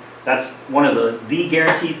don't, that's one of the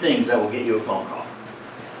guaranteed things that will get you a phone call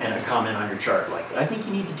and a comment on your chart like, I think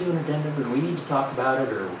you need to do an addendum, or we need to talk about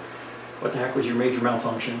it, or what the heck was your major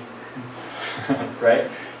malfunction? Right?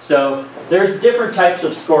 So there's different types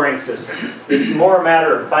of scoring systems. It's more a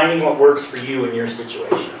matter of finding what works for you in your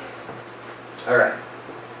situation. All right.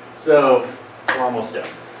 So we're almost done.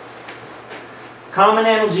 Common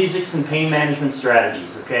analgesics and pain management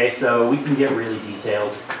strategies. Okay, so we can get really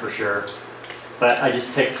detailed for sure, but I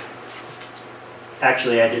just picked.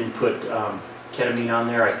 Actually, I didn't put ketamine on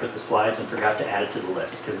there. I put the slides and forgot to add it to the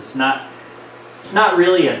list because it's not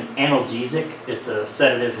really an analgesic. It's a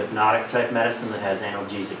sedative hypnotic type medicine that has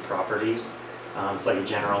analgesic properties. It's like a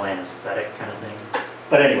general anesthetic kind of thing.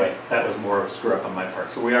 But anyway, that was more of a screw up on my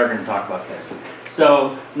part. So we are going to talk about ketamine.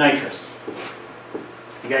 So nitrous.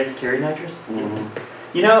 You guys carry nitrous?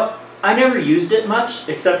 Mm-hmm. You know, I never used it much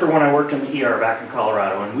except for when I worked in the ER back in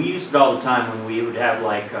Colorado, and we used it all the time when we would have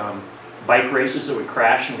like bike races that would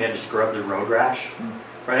crash and we had to scrub their road rash,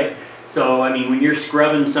 right? So, I mean, when you're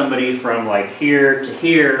scrubbing somebody from like here to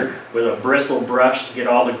here with a bristle brush to get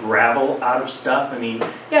all the gravel out of stuff, I mean,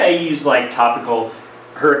 yeah, you use like topical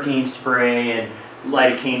hurricane spray and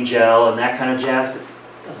lidocaine gel and that kind of jazz, but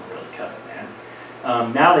it doesn't really cut it,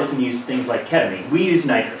 man. Now they can use things like ketamine. We use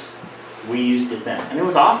nitrous. We used it then, and it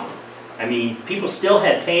was awesome. I mean, people still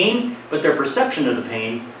had pain, but their perception of the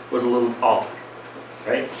pain was a little altered,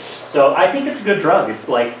 right? So I think it's a good drug. It's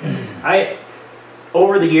like,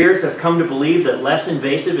 over the years, have come to believe that less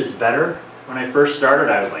invasive is better. When I first started,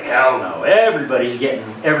 I was like, hell no, everybody's getting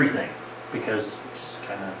everything, because it's just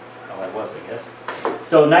kind of how I was, I guess.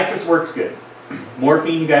 So nitrous works good.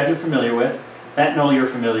 Morphine, you guys are familiar with. Fentanyl, you're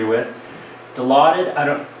familiar with.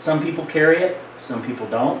 Dilaudid, some people carry it, some people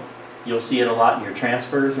don't. You'll see it a lot in your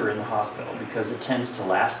transfers or in the hospital because it tends to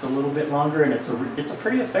last a little bit longer, and it's a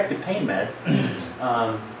pretty effective pain med.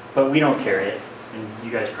 But we don't carry it, and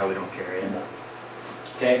you guys probably don't carry it.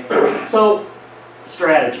 Okay, so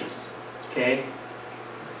strategies. Okay,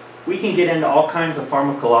 we can get into all kinds of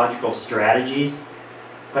pharmacological strategies,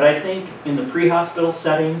 but I think in the pre-hospital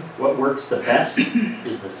setting, what works the best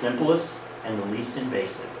is the simplest and the least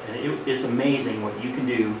invasive. And it's amazing what you can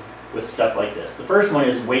do with stuff like this. The first one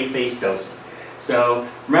is weight-based dosing. So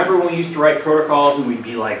remember when we used to write protocols and we'd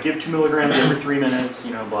be like, give 2 milligrams every 3 minutes,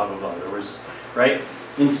 you know, blah, blah, blah. There was, right?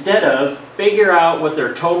 Instead of figure out what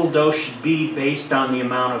their total dose should be based on the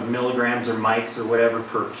amount of milligrams or mics or whatever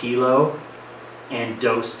per kilo and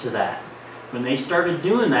dose to that. When they started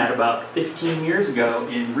doing that about 15 years ago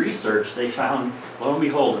in research, they found, lo and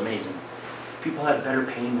behold, amazing. People had better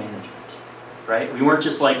pain management. Right? We weren't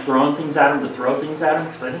just like throwing things at them to throw things at them,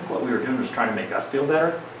 because I think what we were doing was trying to make us feel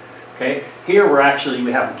better. Okay? Here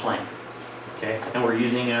we have a plan. Okay? And we're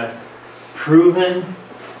using a proven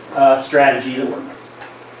strategy that works.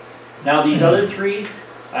 Now these other three,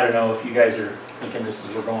 I don't know if you guys are thinking this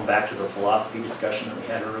is, we're going back to the philosophy discussion that we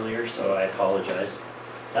had earlier, so I apologize.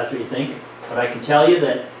 That's what you think. But I can tell you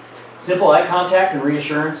that simple eye contact and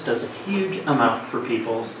reassurance does a huge amount for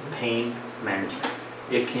people's pain management.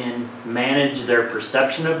 It can manage their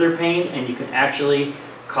perception of their pain, and you can actually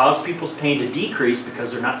cause people's pain to decrease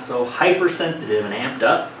because they're not so hypersensitive and amped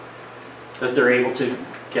up that they're able to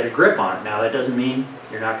get a grip on it. Now that doesn't mean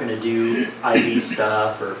you're not going to do IV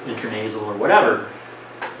stuff or intranasal or whatever,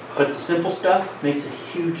 but the simple stuff makes a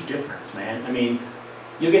huge difference, man. I mean,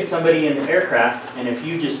 you'll get somebody in the aircraft, and if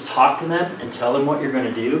you just talk to them and tell them what you're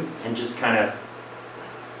going to do and just kind of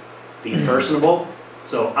be personable.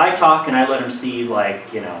 So I talk and I let them see,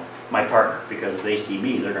 like, you know, my partner, because if they see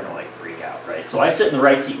me, they're going to like freak out, right? So I sit in the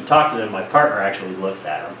right seat and talk to them. My partner actually looks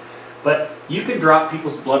at them. But you can drop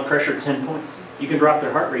people's blood pressure 10 points. You can drop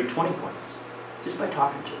their heart rate 20 points just by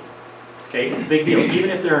talking to them. Okay, it's a big deal, even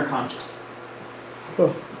if they're unconscious.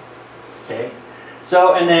 Okay,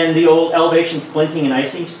 so, and then the old elevation, splinting, and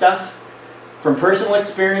icing stuff. From personal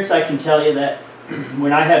experience, I can tell you that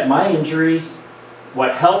when I had my injuries,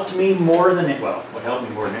 what helped me more than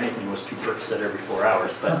anything was 2 Percocet every 4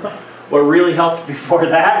 hours. But what really helped before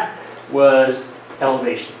that was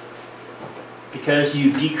elevation. Because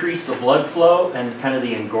you decrease the blood flow and kind of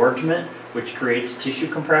the engorgement, which creates tissue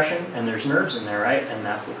compression, and there's nerves in there, right? And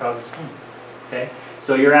that's what causes pain. Okay?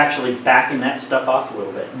 So you're actually backing that stuff off a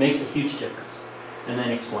little bit. It makes a huge difference. And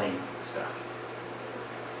then explain stuff.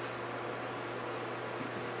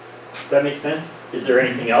 Does that make sense? Is there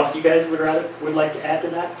anything else you guys would like to add to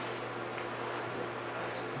that?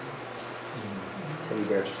 Teddy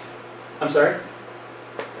bears. I'm sorry?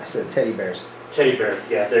 I said teddy bears. Teddy bears,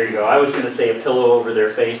 yeah, there you go. I was going to say a pillow over their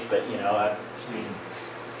face, but you know, it's being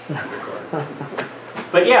recorded.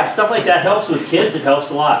 But yeah, stuff like that helps with kids. It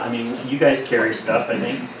helps a lot. I mean, you guys carry stuff, I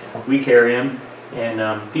think. We carry them,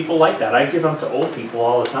 and people like that. I give them to old people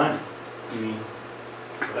all the time. I mean,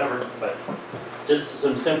 whatever, but just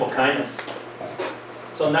some simple kindness.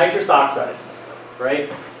 So nitrous oxide, right?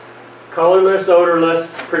 Colorless,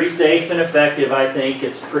 odorless, pretty safe and effective, I think.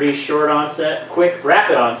 It's pretty short onset, quick,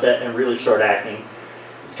 rapid onset, and really short acting.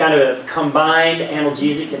 It's kind of a combined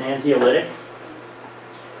analgesic and anxiolytic.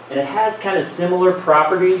 And it has kind of similar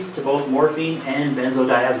properties to both morphine and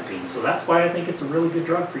benzodiazepine. So that's why I think it's a really good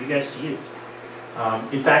drug for you guys to use.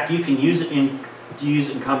 In fact, you can use it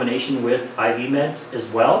in combination with IV meds as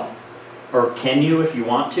well. Or can you if you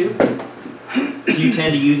want to. You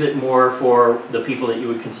tend to use it more for the people that you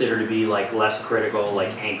would consider to be like less critical, like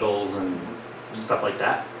ankles and stuff like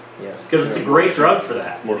that. Yes. Because it's a great drug for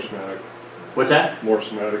that. More somatic. What's that? More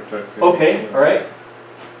somatic type thing. Okay, all right.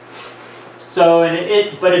 So,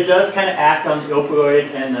 but it does kind of act on the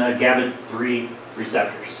opioid and the GABA-3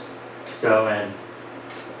 receptors. So, and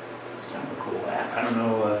it's kind of a cool app. I don't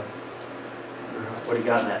know what he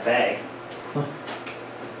got in that bag.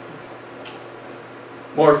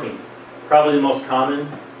 Morphine. Probably the most common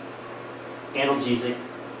analgesic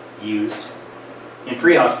used in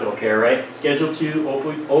pre-hospital care, right? Schedule II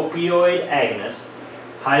opioid agonist,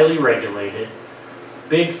 highly regulated,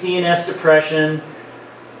 big CNS depression,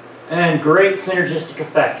 and great synergistic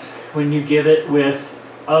effects when you give it with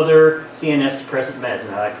other CNS suppressant meds.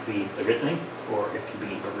 Now that could be a good thing, or it could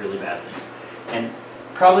be a really bad thing. And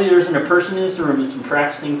probably there isn't a person in this room that's been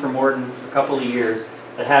practicing for more than a couple of years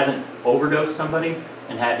that hasn't overdosed somebody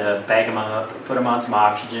and had to bag them up, or put them on some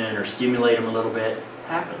oxygen, or stimulate them a little bit. It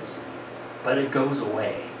happens. But it goes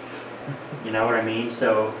away. You know what I mean?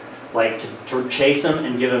 So, like, to chase them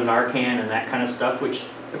and give them Narcan and that kind of stuff, which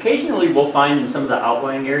occasionally we'll find in some of the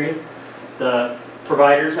outlying areas. The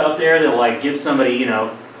providers out there, they'll, like, give somebody, you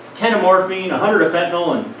know, 10 of morphine, 100 of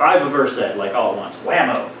fentanyl, and 5 of Versed, like, all at once.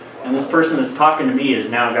 Whammo! And this person that's talking to me has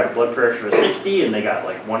now got a blood pressure of 60, and they got,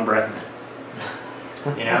 like, 1 breath mint.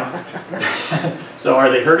 You know? So are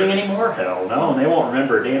they hurting anymore? Hell no, and they won't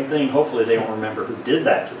remember a damn thing. Hopefully they won't remember who did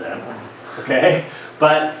that to them. Okay?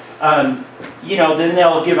 But, you know, then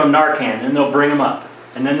they'll give them Narcan, and they'll bring them up.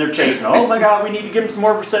 And then they're chasing, oh my God, we need to give them some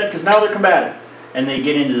more Versed because now they're combative. And they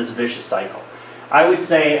get into this vicious cycle. I would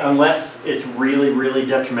say unless it's really, really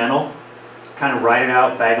detrimental, kind of ride it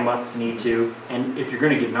out, bag them up if you need to. And if you're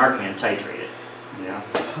going to give Narcan, titrate it. You know?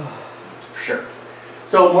 For sure.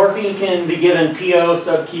 So morphine can be given PO,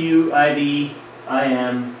 sub-Q, IV,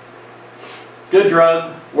 IM. Good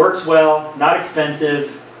drug, works well, not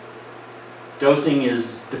expensive. Dosing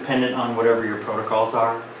is dependent on whatever your protocols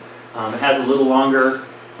are. It has a little longer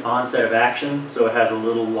onset of action, so it has a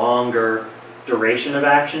little longer duration of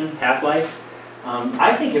action, half-life.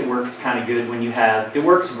 I think it works kind of good when you have, it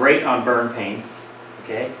works great on burn pain,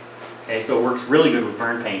 okay? Okay, so it works really good with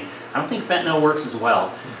burn pain. I don't think fentanyl works as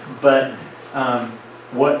well, but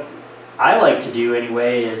what I like to do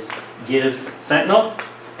anyway is give fentanyl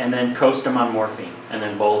and then coast them on morphine and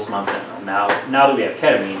then bolus them on fentanyl. Now that we have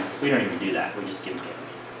ketamine, we don't even do that. We just give them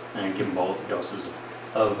ketamine and then give them both doses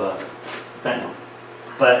of fentanyl.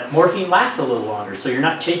 But morphine lasts a little longer, so you're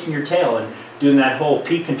not chasing your tail and doing that whole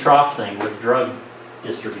peak and trough thing with drug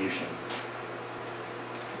distribution.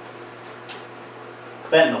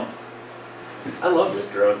 Fentanyl. I love this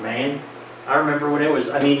drug, man. I remember when it was,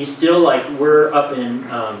 I mean, you still like, we're up in,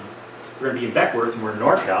 we're going to be in Beckworth and we're in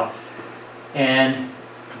NorCal, and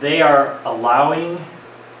they are allowing,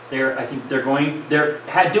 I think they're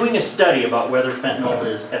doing a study about whether fentanyl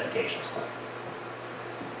is efficacious.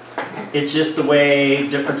 It's just the way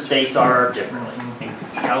different states are differently. And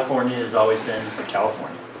California has always been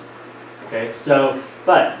California. Okay, so,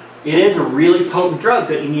 but it is a really potent drug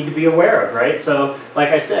that you need to be aware of, right? So, like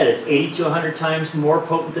I said, it's 80 to 100 times more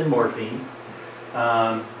potent than morphine.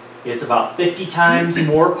 It's about 50 times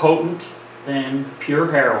more potent than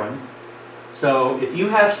pure heroin. So, if you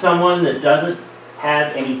have someone that doesn't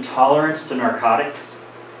have any tolerance to narcotics,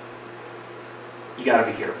 you got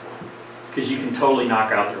to be careful, because you can totally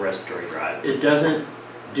knock out the respiratory drive. It doesn't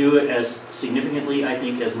do it as significantly, I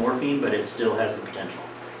think, as morphine, but it still has the potential.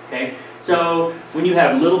 Okay? So when you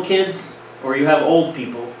have little kids or you have old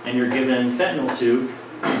people and you're given fentanyl to,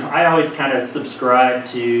 I always kind of subscribe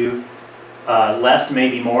to less,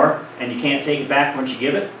 maybe more, and you can't take it back once you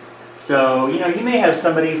give it. So, you know, you may have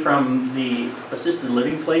somebody from the assisted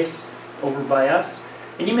living place over by us,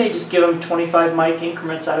 and you may just give them 25 mic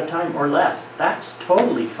increments at a time or less. That's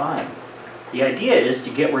totally fine. The idea is to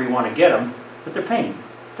get where you want to get them, but they're paying.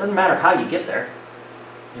 Doesn't matter how you get there,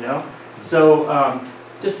 you know? So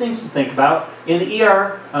just things to think about. In the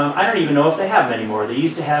ER, I don't even know if they have them anymore. They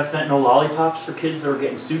used to have fentanyl lollipops for kids that were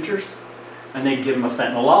getting sutures, and they'd give them a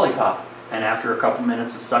fentanyl lollipop. And after a couple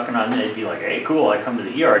minutes of sucking on it, they'd be like, hey, cool, I come to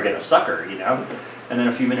the ER, I get a sucker, you know? And then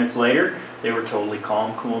a few minutes later, they were totally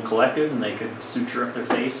calm, cool, and collected, and they could suture up their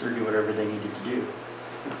face or do whatever they needed to do.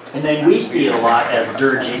 And then we see it a lot as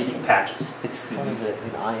Duragesic patches. It's one of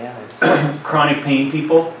the Chronic pain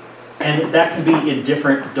people, and that can be in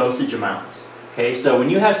different dosage amounts. Okay, so when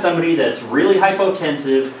you have somebody that's really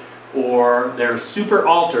hypotensive or they're super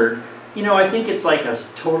altered, you know, I think it's like a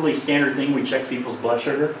totally standard thing. We check people's blood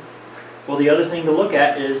sugar. Well, the other thing to look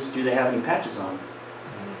at is, do they have any patches on?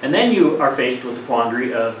 And then you are faced with the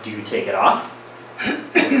quandary of, do you take it off,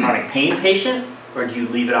 a chronic pain patient, or do you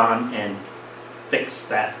leave it on and fix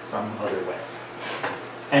that some other way?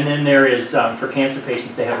 And then there is, for cancer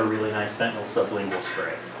patients, they have a really nice fentanyl sublingual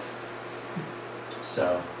spray.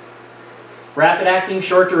 So, rapid acting,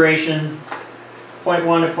 short duration,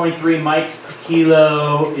 0.1 to 0.3 mics per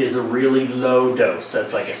kilo is a really low dose.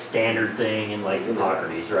 That's like a standard thing in like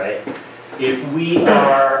Hippocrates, right? If we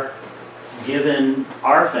are given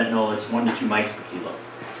our fentanyl, it's 1 to 2 mics per kilo,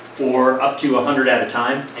 or up to 100 at a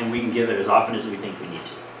time, and we can give it as often as we think we need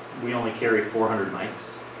to. We only carry 400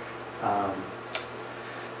 mics.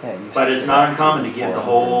 But it's not uncommon to give the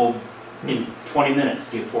whole, in 20 minutes,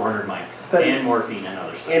 give 400 mics, But and morphine and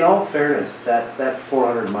other stuff. in all fairness, that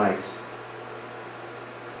 400 mics,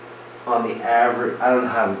 on the average, I don't know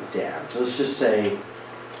how it's the average, let's just say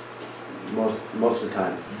most of the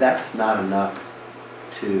time, that's not enough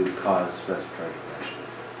to cause respiratory depression,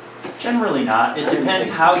 is it? Generally not. It depends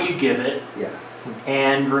how you give it. Yeah.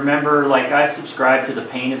 And remember, like I subscribe to the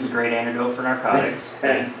pain is a great antidote for narcotics.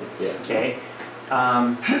 Yeah. Okay.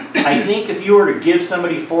 I think if you were to give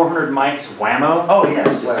somebody 400 mics whammo, Oh, yeah.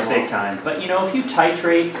 it's big time. But you know, if you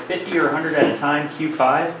titrate 50 or 100 at a time,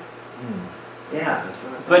 Q5. Yeah, that's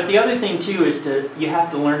what But the other thing too is you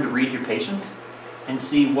have to learn to read your patients and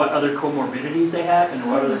see what other comorbidities they have and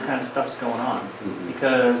what other kind of stuff's going on.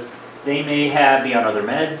 Because they may be on other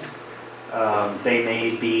meds, they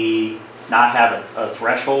may not have a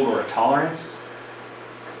threshold or a tolerance.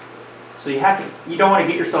 So you don't want to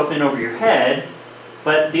get yourself in over your head.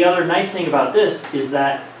 But the other nice thing about this is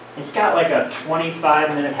that it's got like a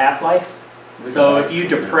 25-minute half-life. So if you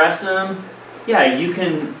depress them, yeah, you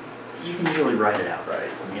can usually write it out, right?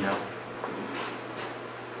 You know.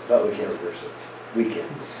 But we can't reverse it. We can.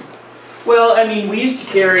 Well, I mean, we used to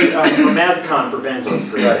carry Romazicon for benzos,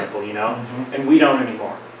 for example, you know, and we don't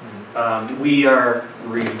anymore. We are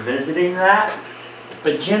revisiting that,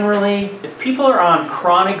 but generally, if people are on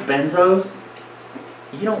chronic benzos,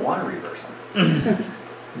 you don't want to reverse them.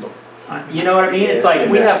 You know what I mean? It's like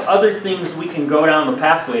we have other things we can go down the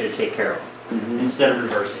pathway to take care of them instead of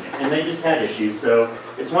reversing it, and they just had issues. So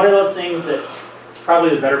it's one of those things that it's probably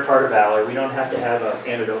the better part of valor. We don't have to have an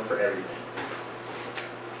antidote for everything.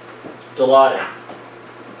 Dilaudid.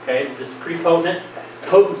 Okay, this is pretty potent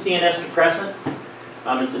CNS depressant.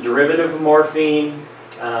 It's a derivative of morphine.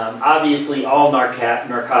 Obviously, all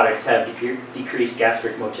narcotics have decreased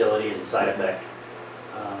gastric motility as a side effect.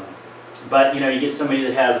 But you get somebody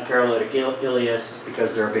that has a paralytic ileus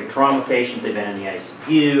because they're a big trauma patient, they've been in the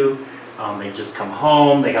ICU, they just come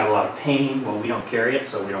home, they got a lot of pain. Well, we don't carry it,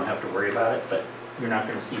 so we don't have to worry about it, but you're not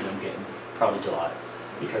going to see them getting probably Dilaudid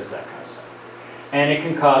because of that kind of stuff. And it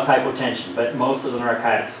can cause hypotension, but most of the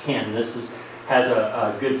narcotics can. This has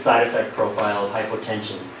a good side effect profile of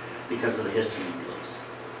hypotension because of the histamine release.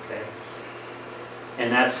 Okay?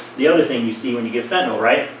 And that's the other thing you see when you give fentanyl,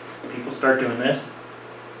 right? People start doing this.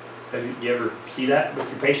 Do you ever see that with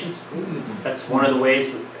your patients? That's one of the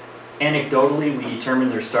ways that anecdotally we determine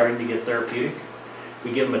they're starting to get therapeutic.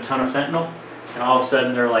 We give them a ton of fentanyl, and all of a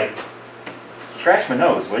sudden they're like, scratch my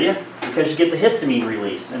nose, will you? Because you get the histamine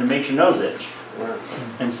release, and it makes your nose itch.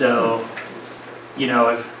 And so,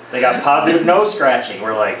 if they got positive nose scratching,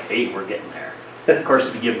 we're like, hey, we're getting there. Of course,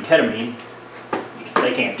 if you give them ketamine,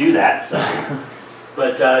 they can't do that. So,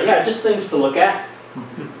 but yeah, just things to look at.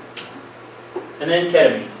 And then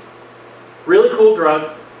ketamine. Really cool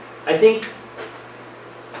drug. I think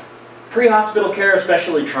pre-hospital care,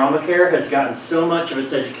 especially trauma care, has gotten so much of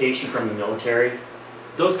its education from the military.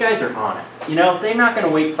 Those guys are on it. They're not going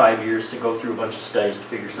to wait 5 years to go through a bunch of studies to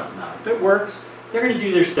figure something out. If it works, they're going to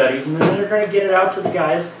do their studies, and then they're going to get it out to the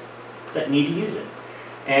guys that need to use it.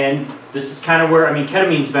 And this is kind of where,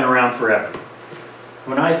 ketamine's been around forever.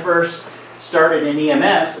 When I first started in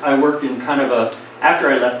EMS, I worked in after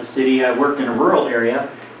I left the city, I worked in a rural area,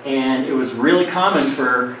 and it was really common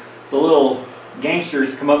for the little gangsters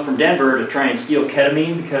to come up from Denver to try and steal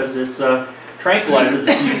ketamine because it's a tranquilizer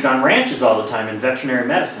that's used on ranches all the time in veterinary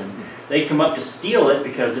medicine. They'd come up to steal it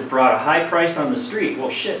because it brought a high price on the street. Well,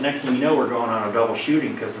 shit, next thing you know, we're going on a double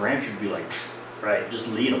shooting because the rancher would be like, right, just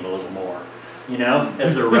lead them a little more,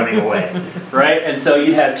 as they're running away, right? And so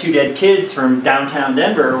you'd have 2 dead kids from downtown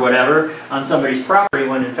Denver or whatever on somebody's property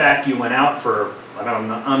when in fact you went out for an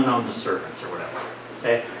unknown disturbance or whatever.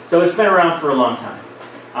 Okay, so it's been around for a long time,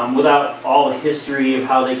 without all the history of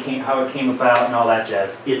how it came about and all that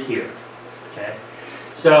jazz. It's here. Okay,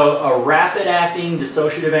 so a rapid-acting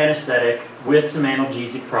dissociative anesthetic with some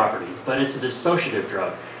analgesic properties, but it's a dissociative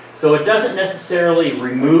drug. So it doesn't necessarily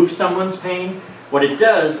remove someone's pain. What it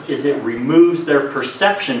does is it removes their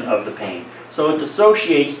perception of the pain. So it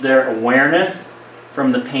dissociates their awareness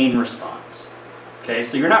from the pain response. Okay,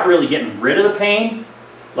 so you're not really getting rid of the pain.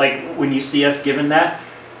 Like when you see us giving that,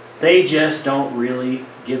 they just don't really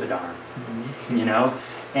give a darn,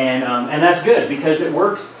 and that's good because it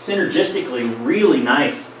works synergistically really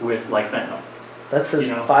nice with like fentanyl. That says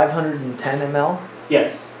 510 ml?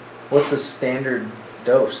 Yes. What's the standard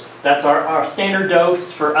dose? That's our standard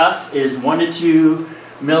dose for us is 1 to 2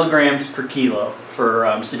 milligrams per kilo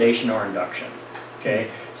for sedation or induction.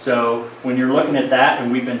 Okay, so when you're looking at that,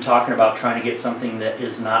 and we've been talking about trying to get something that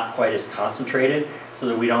is not quite as concentrated, so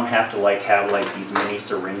that we don't have to have these mini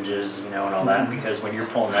syringes, and all that, because when you're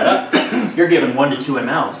pulling that up, you're giving 1 to 2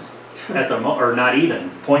 mLs at the or not even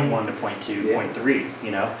 0.1 to 0.2,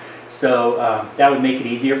 0.3, So that would make it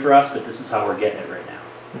easier for us, but this is how we're getting it right now.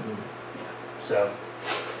 So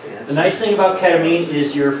the nice thing about ketamine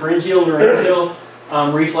is your pharyngeal laryngeal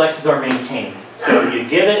reflexes are maintained. So you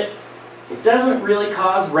give it, it doesn't really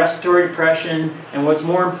cause respiratory depression, and what's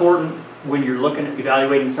more important when you're looking at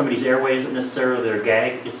evaluating somebody's airway isn't necessarily their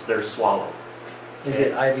gag, it's their swallow. Is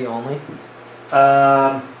it IV only?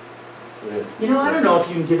 I don't know if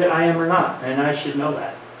you can give it IM or not, and I should know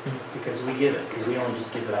that because we give it, because we only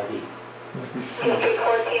just give it IV.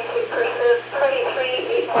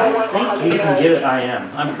 I think you can give it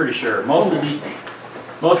IM. I'm pretty sure. Most of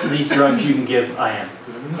these drugs you can give IM.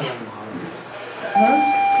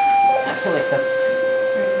 I feel like that's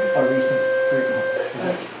a recent treatment.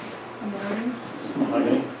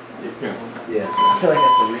 Yes. I feel like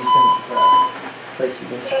that's a recent place we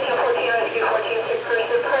go to.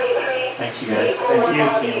 Thanks, you guys. Thank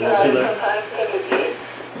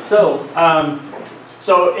you.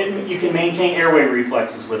 So you can maintain airway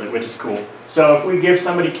reflexes with it, which is cool. So if we give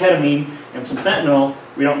somebody ketamine and some fentanyl,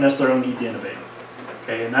 we don't necessarily need to intubate.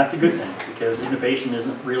 Okay, and that's a good thing because intubation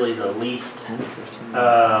isn't really the least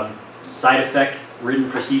side effect ridden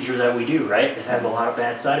procedure that we do, right? It has a lot of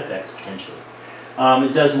bad side effects potentially.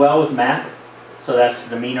 It does well with MAP, so that's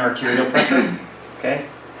the mean arterial pressure. Okay,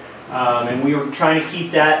 and we were trying to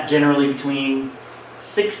keep that generally between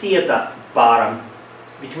 60 at the bottom,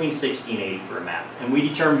 between 60 and 80 for a MAP. And we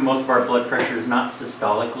determine most of our blood pressure is not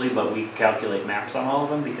systolically, but we calculate MAPs on all of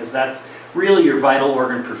them because that's really your vital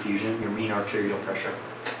organ perfusion, your mean arterial pressure.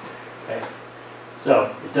 Okay,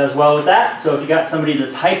 So it does well with that. So if you got somebody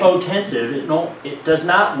that's hypotensive, it does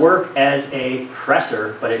not work as a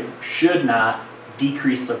pressor, but it should not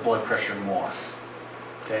decrease the blood pressure more.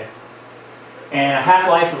 Okay? And a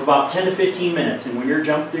half-life of about 10 to 15 minutes. And when you're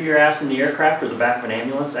jumping through your ass in the aircraft or the back of an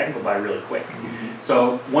ambulance, that can go by really quick.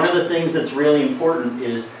 So one of the things that's really important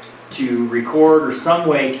is to record or some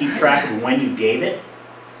way keep track of when you gave it,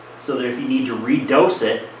 so that if you need to redose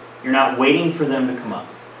it, you're not waiting for them to come up.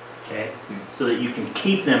 Okay? So that you can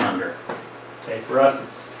keep them under. Okay? For us,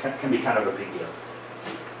 it can be kind of a big deal.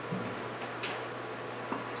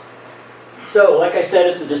 So, like I said,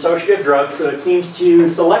 it's a dissociative drug, so it seems to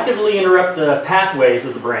selectively interrupt the pathways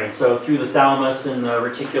of the brain. So through the thalamus and the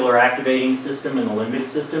reticular activating system and the limbic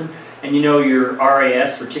system. And you know your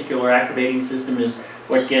RAS, reticular activating system, is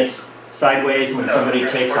what gets sideways when somebody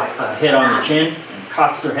takes a hit on the chin and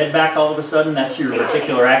cocks their head back all of a sudden. That's your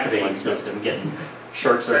reticular activating system getting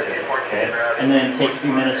short-circuited. Okay? And then it takes a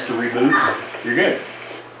few minutes to reboot. You're good.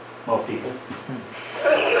 Most people.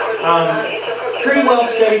 Pretty well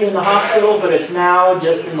studied in the hospital, but it's now,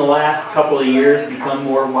 just in the last couple of years, become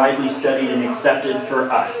more widely studied and accepted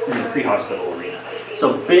for us in the pre-hospital arena.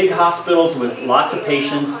 So big hospitals with lots of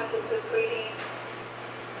patients.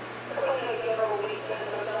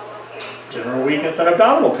 General weakness and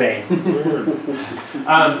abdominal pain.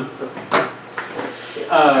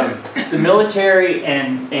 The military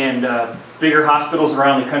and bigger hospitals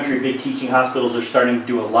around the country, big teaching hospitals, are starting to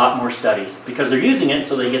do a lot more studies because they're using it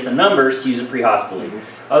so they get the numbers to use it pre-hospitally.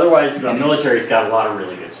 Otherwise, the military's got a lot of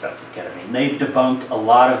really good stuff with ketamine. They've debunked a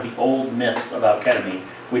lot of the old myths about ketamine,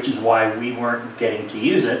 which is why we weren't getting to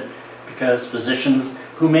use it, because physicians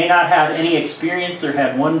who may not have any experience or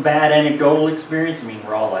had one bad anecdotal experience, I mean,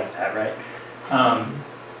 we're all like that, right?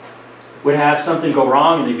 Would have something go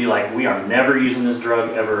wrong and they'd be like, we are never using this drug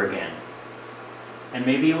ever again. And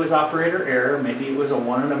maybe it was operator error, maybe it was a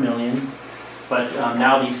 1 in a million, but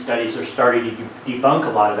now these studies are starting to debunk a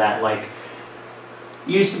lot of that. Like,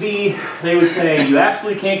 used to be, they would say, you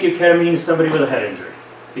absolutely can't give ketamine to somebody with a head injury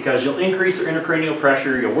because you'll increase their intracranial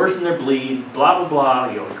pressure, you'll worsen their bleed, blah, blah, blah,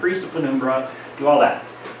 you'll increase the penumbra, do all that.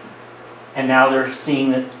 And now they're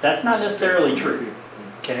seeing that that's not necessarily true,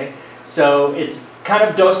 okay? So it's kind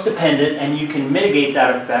of dose dependent, and you can mitigate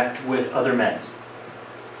that effect with other meds.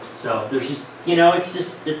 So there's just,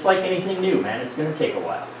 it's like anything new, man. It's going to take a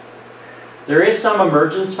while. There is some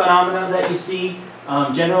emergence phenomena that you see.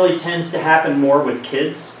 Generally tends to happen more with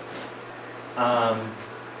kids. And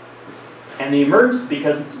the emergence,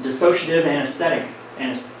 because it's a dissociative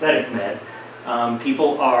anesthetic med,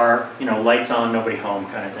 people are, lights on, nobody home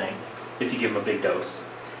kind of thing, if you give them a big dose.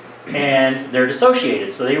 And they're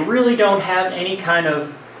dissociated, so they really don't have any kind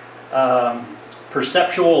of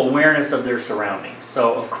perceptual awareness of their surroundings.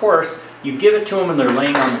 So, of course, you give it to them and they're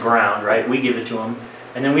laying on the ground, right? We give it to them,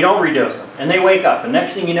 and then we don't redose them. And they wake up, and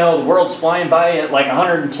next thing you know, the world's flying by at like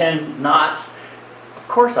 110 knots. Of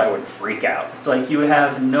course I would freak out. It's like you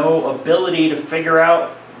have no ability to figure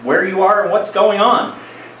out where you are and what's going on.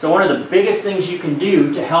 So one of the biggest things you can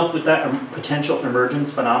do to help with that potential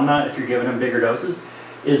emergence phenomena, if you're giving them bigger doses,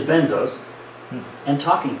 is benzos and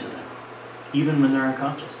talking to them, even when they're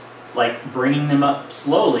unconscious. Like bringing them up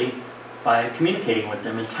slowly by communicating with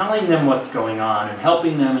them and telling them what's going on and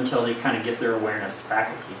helping them until they kind of get their awareness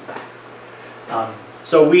faculties back.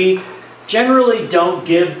 So we generally don't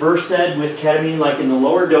give Versed with ketamine. Like in the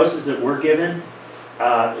lower doses that we're given,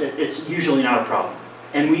 it's usually not a problem.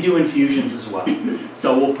 And we do infusions as well.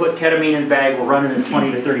 So we'll put ketamine in a bag, we'll run it at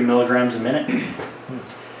 20 to 30 milligrams a minute,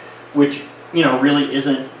 which really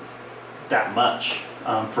isn't that much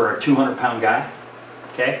for a 200-pound guy,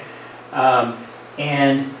 okay?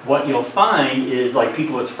 And what you'll find is, like,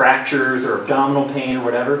 people with fractures or abdominal pain or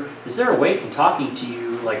whatever, is they're awake and talking to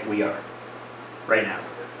you like we are right now.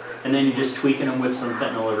 And then you're just tweaking them with some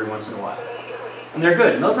fentanyl every once in a while. And they're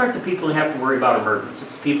good. And those aren't the people who have to worry about emergence.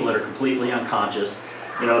 It's the people that are completely unconscious.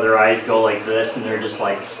 Their eyes go like this and they're just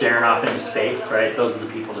like staring off into space, right? Those are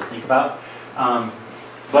the people to think about.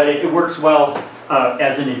 But it works well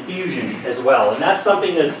as an infusion as well. And that's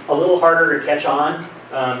something that's a little harder to catch on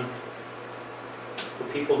for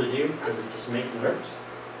people to do because it just makes them nervous.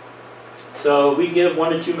 So we give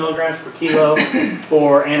 1 to 2 milligrams per kilo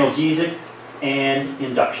for analgesic and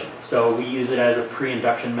induction. So we use it as a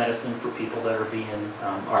pre-induction medicine for people that are being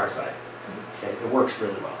RSI. Okay, it works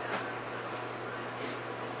really well.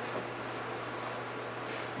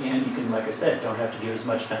 And you can, like I said, don't have to give as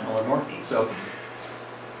much fentanyl or morphine. So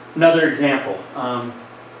another example,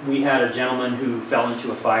 we had a gentleman who fell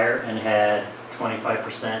into a fire and had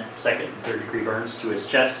 25% second and third degree burns to his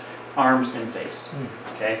chest, arms, and face.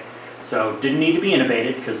 Okay, So didn't need to be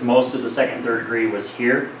intubated because most of the second and third degree was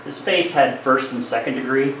here. His face had first and second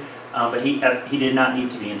degree, but he did not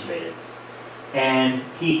need to be intubated. And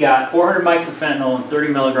he got 400 mics of fentanyl and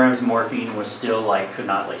 30 milligrams of morphine and was still like, could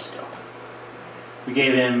not lay still. We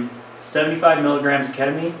gave him 75 milligrams of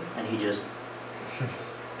ketamine and he just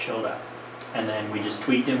chilled out. And then we just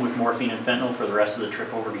tweaked him with morphine and fentanyl for the rest of the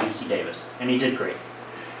trip over to UC Davis. And he did great.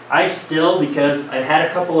 I still, because I've had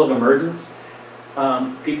a couple of emergents,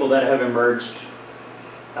 people that have emerged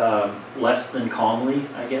less than calmly,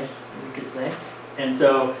 I guess we could say. And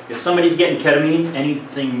so if somebody's getting ketamine,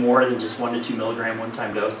 anything more than just 1 to 2 milligram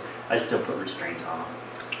one-time dose, I still put restraints on them.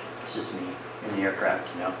 It's just me in the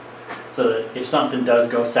aircraft, you know. So that if something does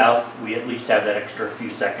go south, we at least have that extra few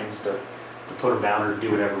seconds to put them down or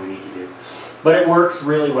do whatever we need to do. But it works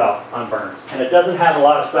really well on burns. And it doesn't have a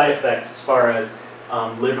lot of side effects as far as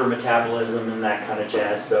liver metabolism and that kind of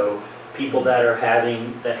jazz. So people that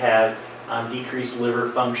have decreased liver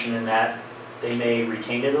function in that, they may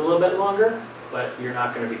retain it a little bit longer, but you're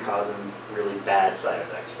not going to be causing really bad side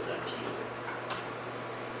effects for them to use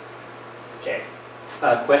it. Okay.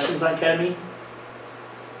 Questions on ketamine?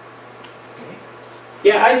 Okay.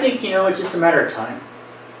 Yeah, I think, it's just a matter of time.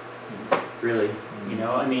 Really.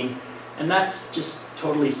 I mean, and that's just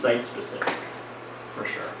totally site specific, for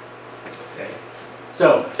sure. Okay.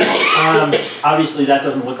 So, obviously that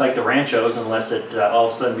doesn't look like the ranchos unless it all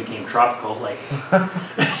of a sudden became tropical, like.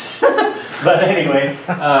 But anyway,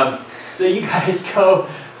 so you guys go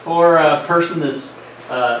for a person that's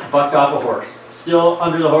bucked off a horse, still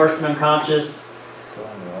under the horse and unconscious. Still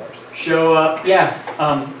under the horse. Show up, yeah.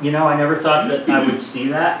 I never thought that I would see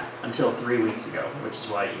that until 3 weeks ago, which is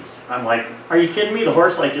why I'm like, are you kidding me? The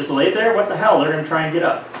horse just laid there? What the hell? They're going to try and get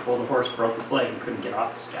up. Well, the horse broke its leg and couldn't get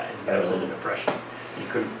off this guy. And he was in a depression. He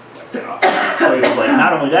couldn't get off. So he was like,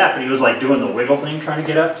 not only that, but he was like doing the wiggle thing trying to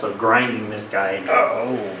get up, so grinding this guy.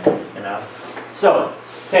 So,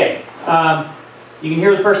 okay, you can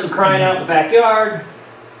hear the person crying out in the backyard,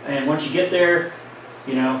 and once you get there,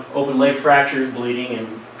 open leg fractures, bleeding,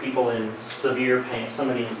 and people in severe pain,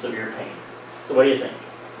 somebody in severe pain. So what do you think?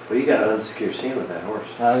 Well, you got an unsecure scene with that horse.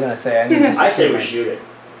 I was gonna say I say we shoot it.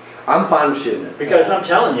 I'm fine with shooting it. Because I'm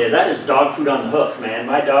telling you, that is dog food on the hoof, man.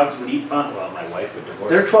 My dogs would eat fun. Well, my wife would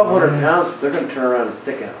divorce. They're 1,200 pounds. They're going to turn around and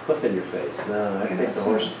stick a hoof in your face. No, I think the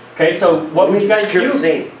horse. Okay, so what would you guys secure do? the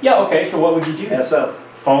scene. Yeah, okay, so what would you do? SO.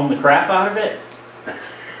 Foam the crap out of it?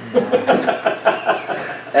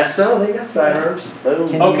 SO, they got sidearms.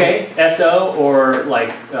 Boom. Okay, SO or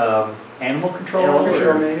like animal control? Animal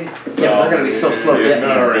control, maybe? Yeah, they're going to be so slow getting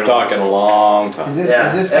there. We're talking a long time. Is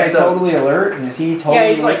this guy totally alert? And is he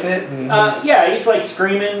totally with it? And he's like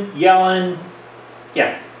screaming, yelling.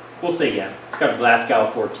 Yeah, we'll say yeah. It's got a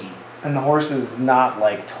Glasgow 14. And the horse is not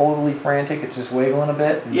like totally frantic, it's just wiggling a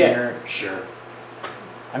bit? And sure.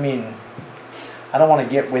 I mean, I don't want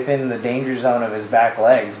to get within the danger zone of his back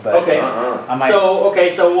legs, but okay. I might.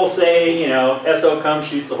 So we'll say, SO comes,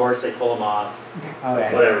 shoots the horse, they pull him off.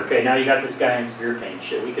 Okay. Whatever. Okay, now you got this guy in severe pain.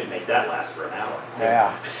 Shit, we could make that last for an hour.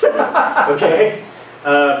 Yeah. Okay.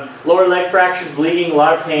 Lower leg fractures, bleeding, a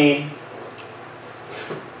lot of pain.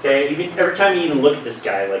 Okay, every time you even look at this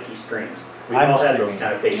guy, like he screams. We've all had those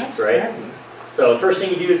kind of patients, right? So the first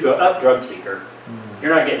thing you do is go up, drug seeker.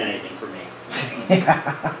 You're not getting anything from me.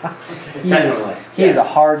 He is a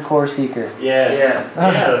hardcore seeker. Yes.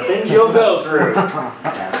 Yeah, the things you'll go through.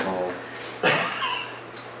 Asshole.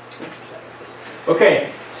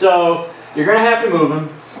 Okay, so you're going to have to move him.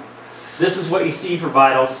 This is what you see for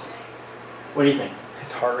vitals. What do you think?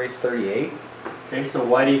 His heart rate's 38. Okay, so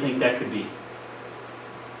why do you think that could be?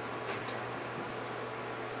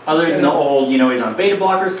 Other than the old, he's on beta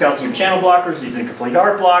blockers, calcium channel blockers, he's in complete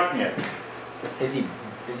heart block. Yeah. Is he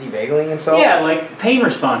vaguing himself? Yeah, like pain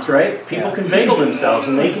response, right? People can vagal themselves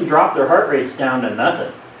and they can drop their heart rates down to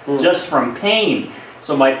nothing just from pain.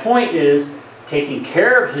 So my point is, taking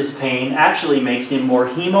care of his pain actually makes him more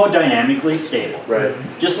hemodynamically stable. Right.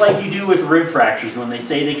 Just like you do with rib fractures when they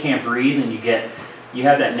say they can't breathe and you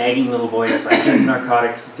have that nagging little voice, by giving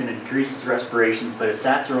narcotics is going to decrease his respirations, but his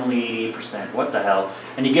SATs are only 88%. What the hell?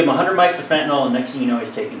 And you give him 100 mics of fentanyl, and next thing you know,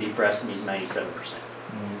 he's taking deep breaths and he's 97%.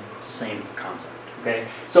 It's the same concept. Okay?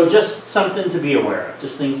 So just something to be aware of,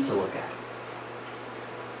 just things to look at.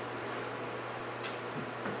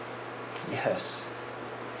 Yes.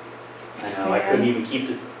 I know, I couldn't even keep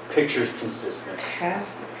the pictures consistent.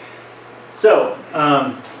 Fantastic. So,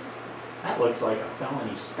 that looks like a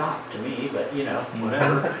felony stop to me, but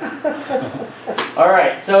whatever. All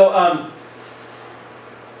right,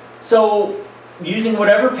 so using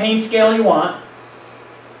whatever pain scale you want,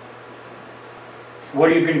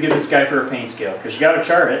 what are you going to give this guy for a pain scale? Because you got to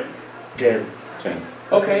chart it. 10. 10.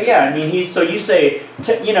 Okay, yeah, I mean, so you say,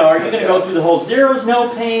 you know, are you gonna go through the whole zeros, no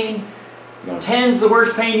pain, No. 10's the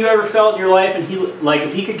worst pain you ever felt in your life, and he, like,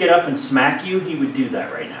 if he could get up and smack you, he would do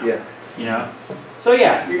that right now. Yeah. You know? So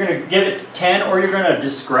yeah, you're gonna give it 10, or you're gonna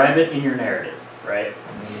describe it in your narrative, right?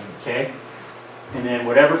 Okay? And then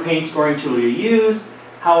whatever pain scoring tool you use,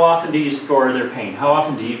 how often do you score their pain? How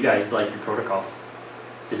often do you guys like your protocols?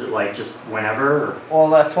 Is it like just whenever, or? Well,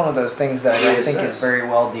 that's one of those things that I don't think is Reassess. very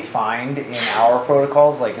well defined in our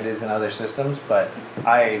protocols, like it is in other systems. But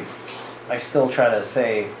I still try to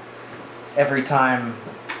say every time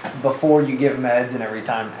before you give meds and every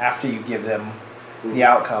time after you give them the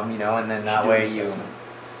outcome, you know, and then that way you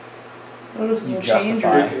Noticeable change change or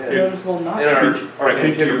or noticeable not In our, change. our I think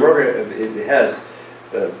computer you- program, it has,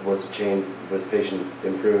 was the change, was patient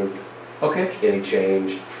improved, Okay, any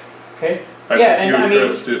change? okay. I Yeah, think you and I mean-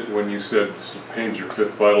 addressed it when you said pain's your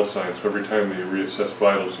 5th vital sign, so every time they reassess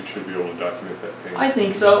vitals, you should be able to document that pain. I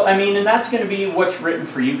think so. I mean, and that's going to be what's written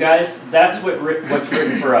for you guys. That's what's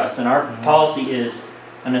written for us. And our policy is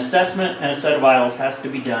an assessment and a set of vitals has to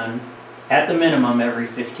be done at the minimum every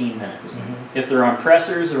 15 minutes. If they're on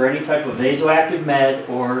pressors or any type of vasoactive med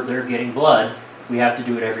or they're getting blood, we have to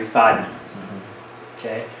do it every 5 minutes.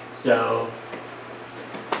 Okay? So,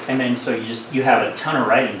 and then so you have a ton of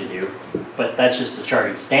writing to do, but that's just the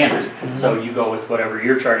charting standard. So you go with whatever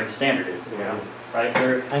your charting standard is, you know, right?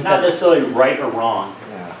 They're think not that's- necessarily right or wrong.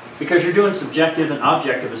 yeah. Because you're doing subjective and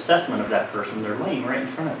objective assessment of that person. They're laying right in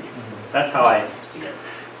front of you. That's how I see it.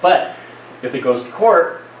 But if it goes to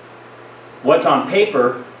court, what's on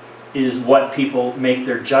paper is what people make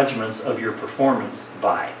their judgments of your performance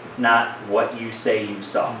by, not what you say you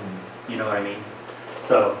saw. You know what I mean?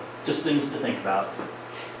 So, just things to think about.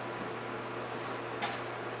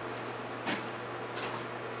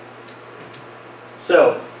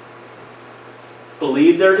 So,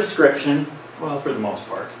 believe their description, well, for the most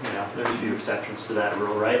part, you know, there's a few exceptions to that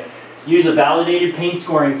rule, right? Use a validated pain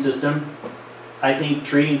scoring system. I think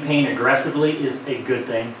treating pain aggressively is a good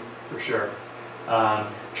thing, for sure.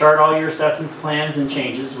 Chart all your assessments, plans, and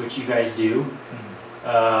changes, which you guys do.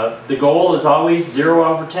 The goal is always 0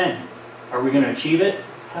 over 10. Are we going to achieve it?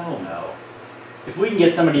 Hell no. If we can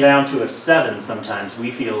get somebody down to a 7 sometimes, we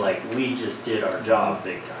feel like we just did our job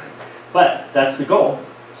big time. But that's the goal.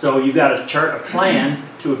 So you've got to chart a plan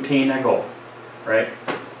to obtain that goal, right?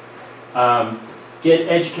 Get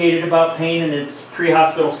educated about pain and its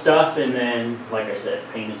pre-hospital stuff, and then, like I said,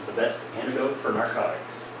 pain is the best antidote for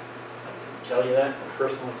narcotics. I can tell you that from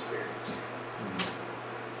personal experience.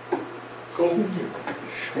 Cool.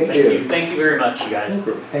 Thank you. Thank you very much, you guys.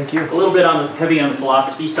 Thank you. A little bit heavy on the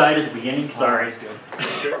philosophy side at the beginning, sorry. That's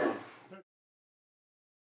good.